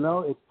get.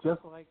 It's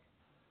just like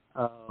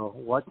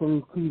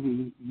watching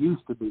TV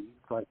used to be.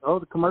 It's like, oh,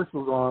 the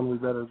commercial's on. We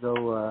better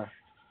go,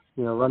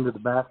 run to the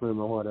bathroom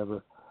or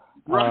whatever.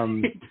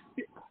 Right.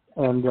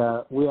 And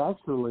we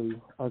actually,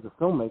 as a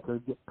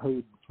filmmaker, get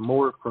paid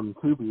more from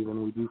Tubi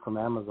than we do from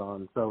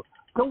Amazon. So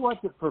go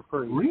watch it for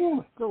free.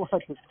 Really? Go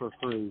watch it for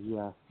free,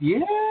 yeah.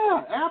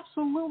 Yeah,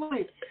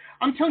 absolutely.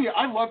 I'm telling you,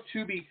 I love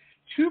Tubi.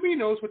 Tubi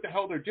knows what the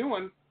hell they're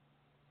doing,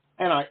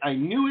 and I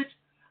knew it.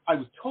 I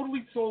was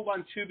totally sold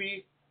on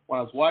Tubi when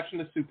I was watching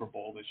the Super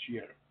Bowl this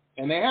year.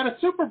 And they had a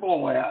Super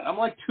Bowl ad. I'm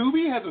like,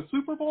 Tubi has a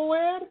Super Bowl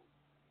ad?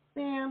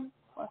 Man,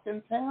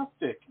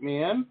 fantastic,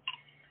 man.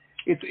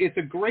 It's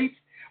a great,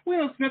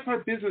 that's our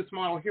business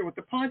model here with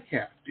the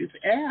podcast. It's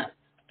ads.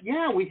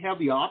 Yeah, we have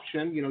the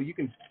option. You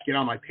can get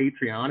on my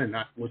Patreon and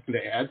not listen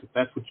to ads if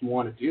that's what you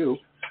want to do.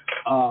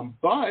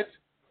 But,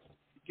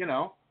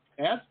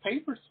 ads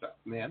pay for stuff,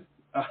 man.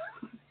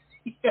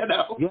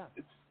 Yeah.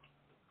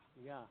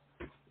 Yeah.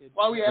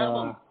 Why we have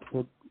them.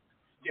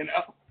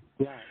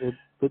 Yeah,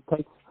 it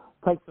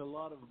takes a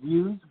lot of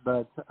views,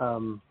 but,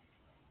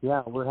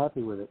 we're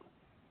happy with it.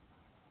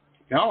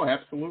 Oh,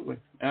 absolutely.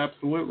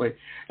 Absolutely.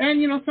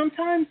 And,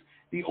 sometimes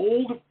the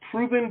old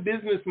proven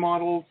business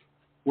models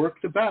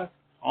work the best.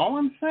 All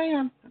I'm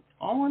saying.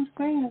 All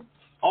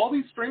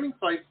these streaming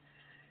sites,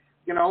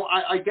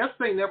 I guess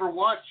they never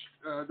watch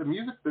the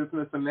music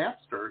business and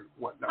Napster and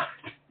whatnot.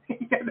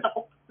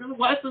 There's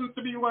lessons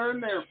to be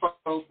learned there,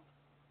 folks.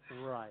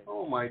 Right.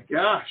 Oh, my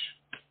gosh.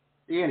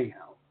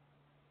 Anyhow,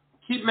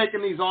 keep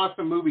making these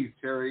awesome movies,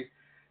 Terry.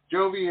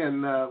 Jovi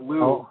and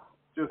Lou,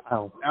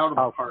 out of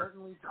the I'll park.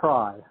 Certainly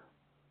try.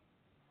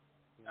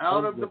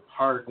 Out of the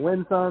park.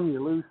 Win some,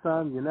 you lose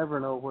some. You never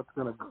know what's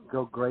going to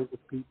go great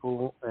with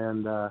people,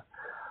 and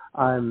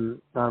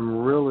I'm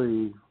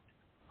really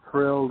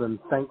thrilled and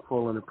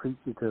thankful and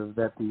appreciative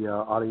that the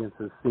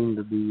audiences seem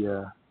to be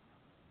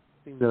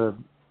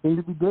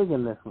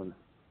digging this one.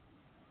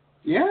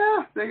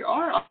 Yeah, they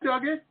are. I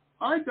dug it.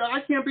 I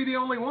can't be the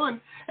only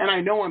one, and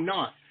I know I'm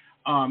not.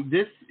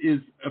 This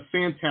is a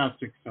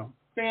fantastic film.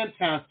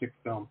 Fantastic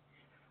film.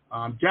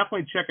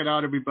 Definitely check it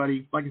out,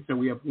 everybody. Like I said,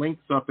 we have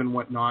links up and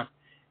whatnot.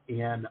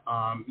 And,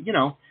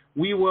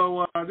 we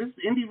will, this is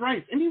Indy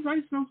Rice. Indy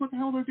Rice knows what the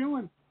hell they're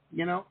doing.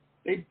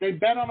 They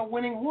bet on a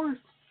winning horse.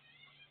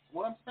 That's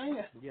what I'm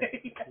saying.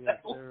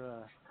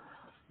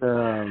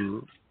 They're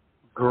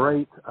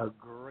a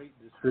great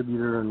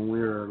distributor, and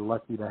we're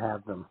lucky to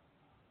have them.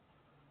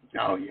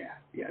 Oh, yeah.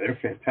 Yeah, they're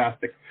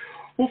fantastic.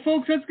 Well,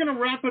 folks, that's going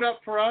to wrap it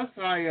up for us.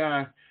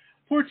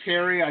 Poor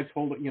Terry, I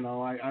told it,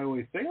 I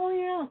always say, oh,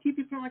 yeah, I'll keep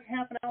you for like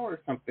half an hour or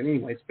something.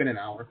 Anyway, it's been an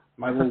hour.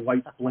 My little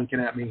light's blinking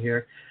at me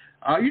here.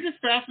 You're just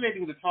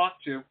fascinating to talk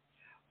to.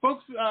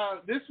 Folks,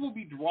 this will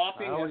be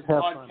dropping as a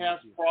podcast.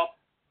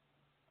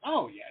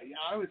 Oh, yeah,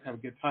 I always have a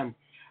good time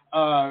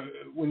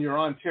when you're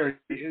on, Terry.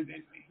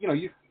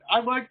 I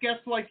like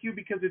guests like you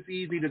because it's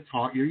easy to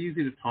talk. You're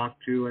easy to talk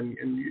to, and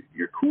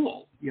you're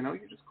cool. You're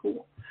just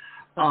cool.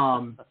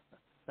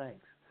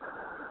 Thanks.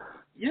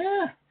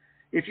 Yeah.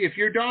 If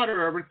your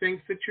daughter ever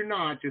thinks that you're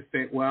not, just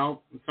say,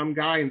 well, some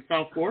guy in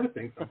South Florida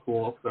thinks I'm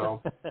cool,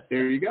 so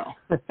there you go.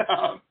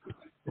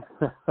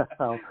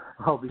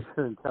 I'll be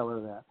sure and tell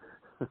her that.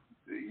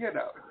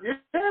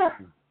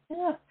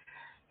 Yeah.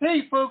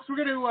 Hey, folks, we're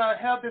going to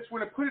have this. We're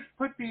going to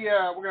we're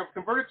going to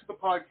convert it to the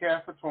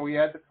podcast. That's when we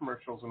add the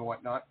commercials and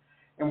whatnot.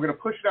 And we're going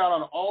to push it out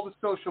on all the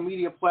social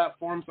media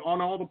platforms,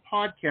 on all the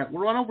podcasts.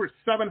 We're on over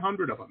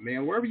 700 of them,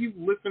 man. Wherever you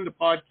listen to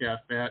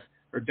podcasts at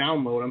or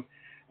download them,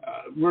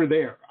 we're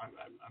there.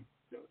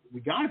 We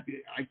got to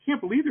be. I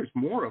can't believe there's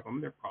more of them.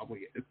 There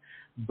probably is.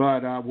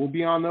 But we'll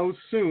be on those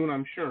soon,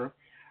 I'm sure.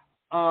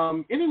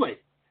 Anyway,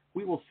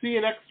 we will see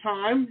you next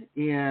time.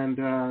 And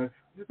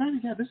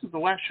this is the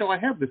last show I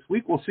have this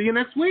week. We'll see you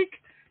next week.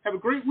 Have a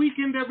great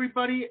weekend,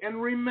 everybody.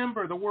 And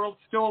remember, the world's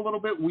still a little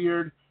bit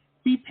weird.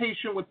 Be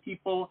patient with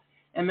people.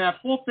 And that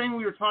whole thing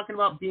we were talking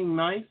about, being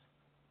nice,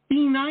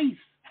 be nice.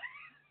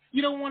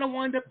 You don't want to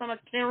wind up on a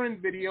Karen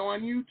video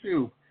on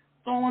YouTube.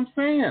 That's all I'm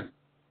saying.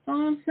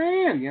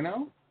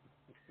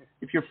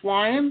 If you're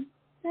flying,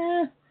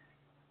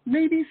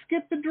 maybe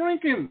skip the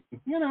drinking.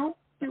 Where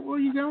are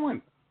you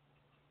going?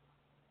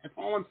 That's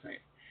all I'm saying.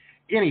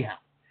 Anyhow,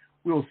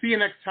 we will see you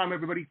next time,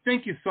 everybody.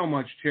 Thank you so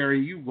much, Terry.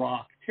 You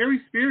rock. Terry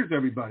Spears,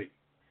 everybody.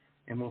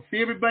 And we'll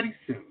see everybody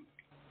soon.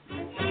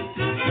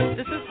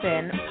 This has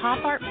been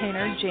pop art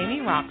painter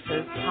Jamie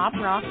Roxx's Pop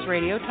Rocks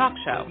Radio Talk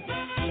Show.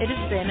 It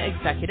has been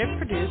executive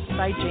produced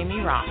by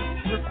Jamie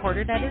Roxx,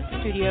 recorded at his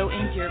studio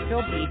in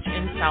Deerfield Beach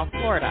in South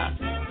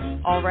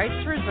Florida. All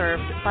rights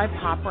reserved by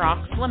Pop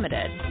Rocks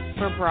Limited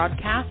for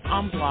broadcast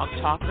on Blog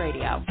Talk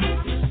Radio.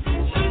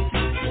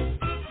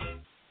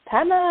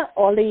 Tana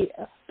Oli,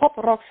 Pop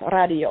Rocks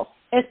Radio.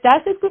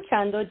 Estás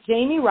escuchando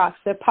Jamie Roxx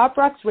de Pop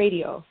Rocks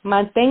Radio.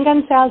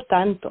 Manténganse al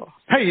tanto.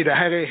 Hej, det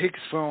här är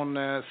Hicks från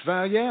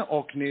Sverige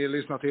och ni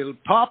lyssnar till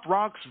Pop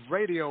Rocks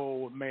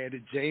Radio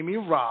med Jamie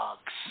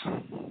Roxx.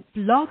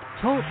 Blog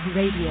Talk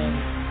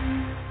Radio.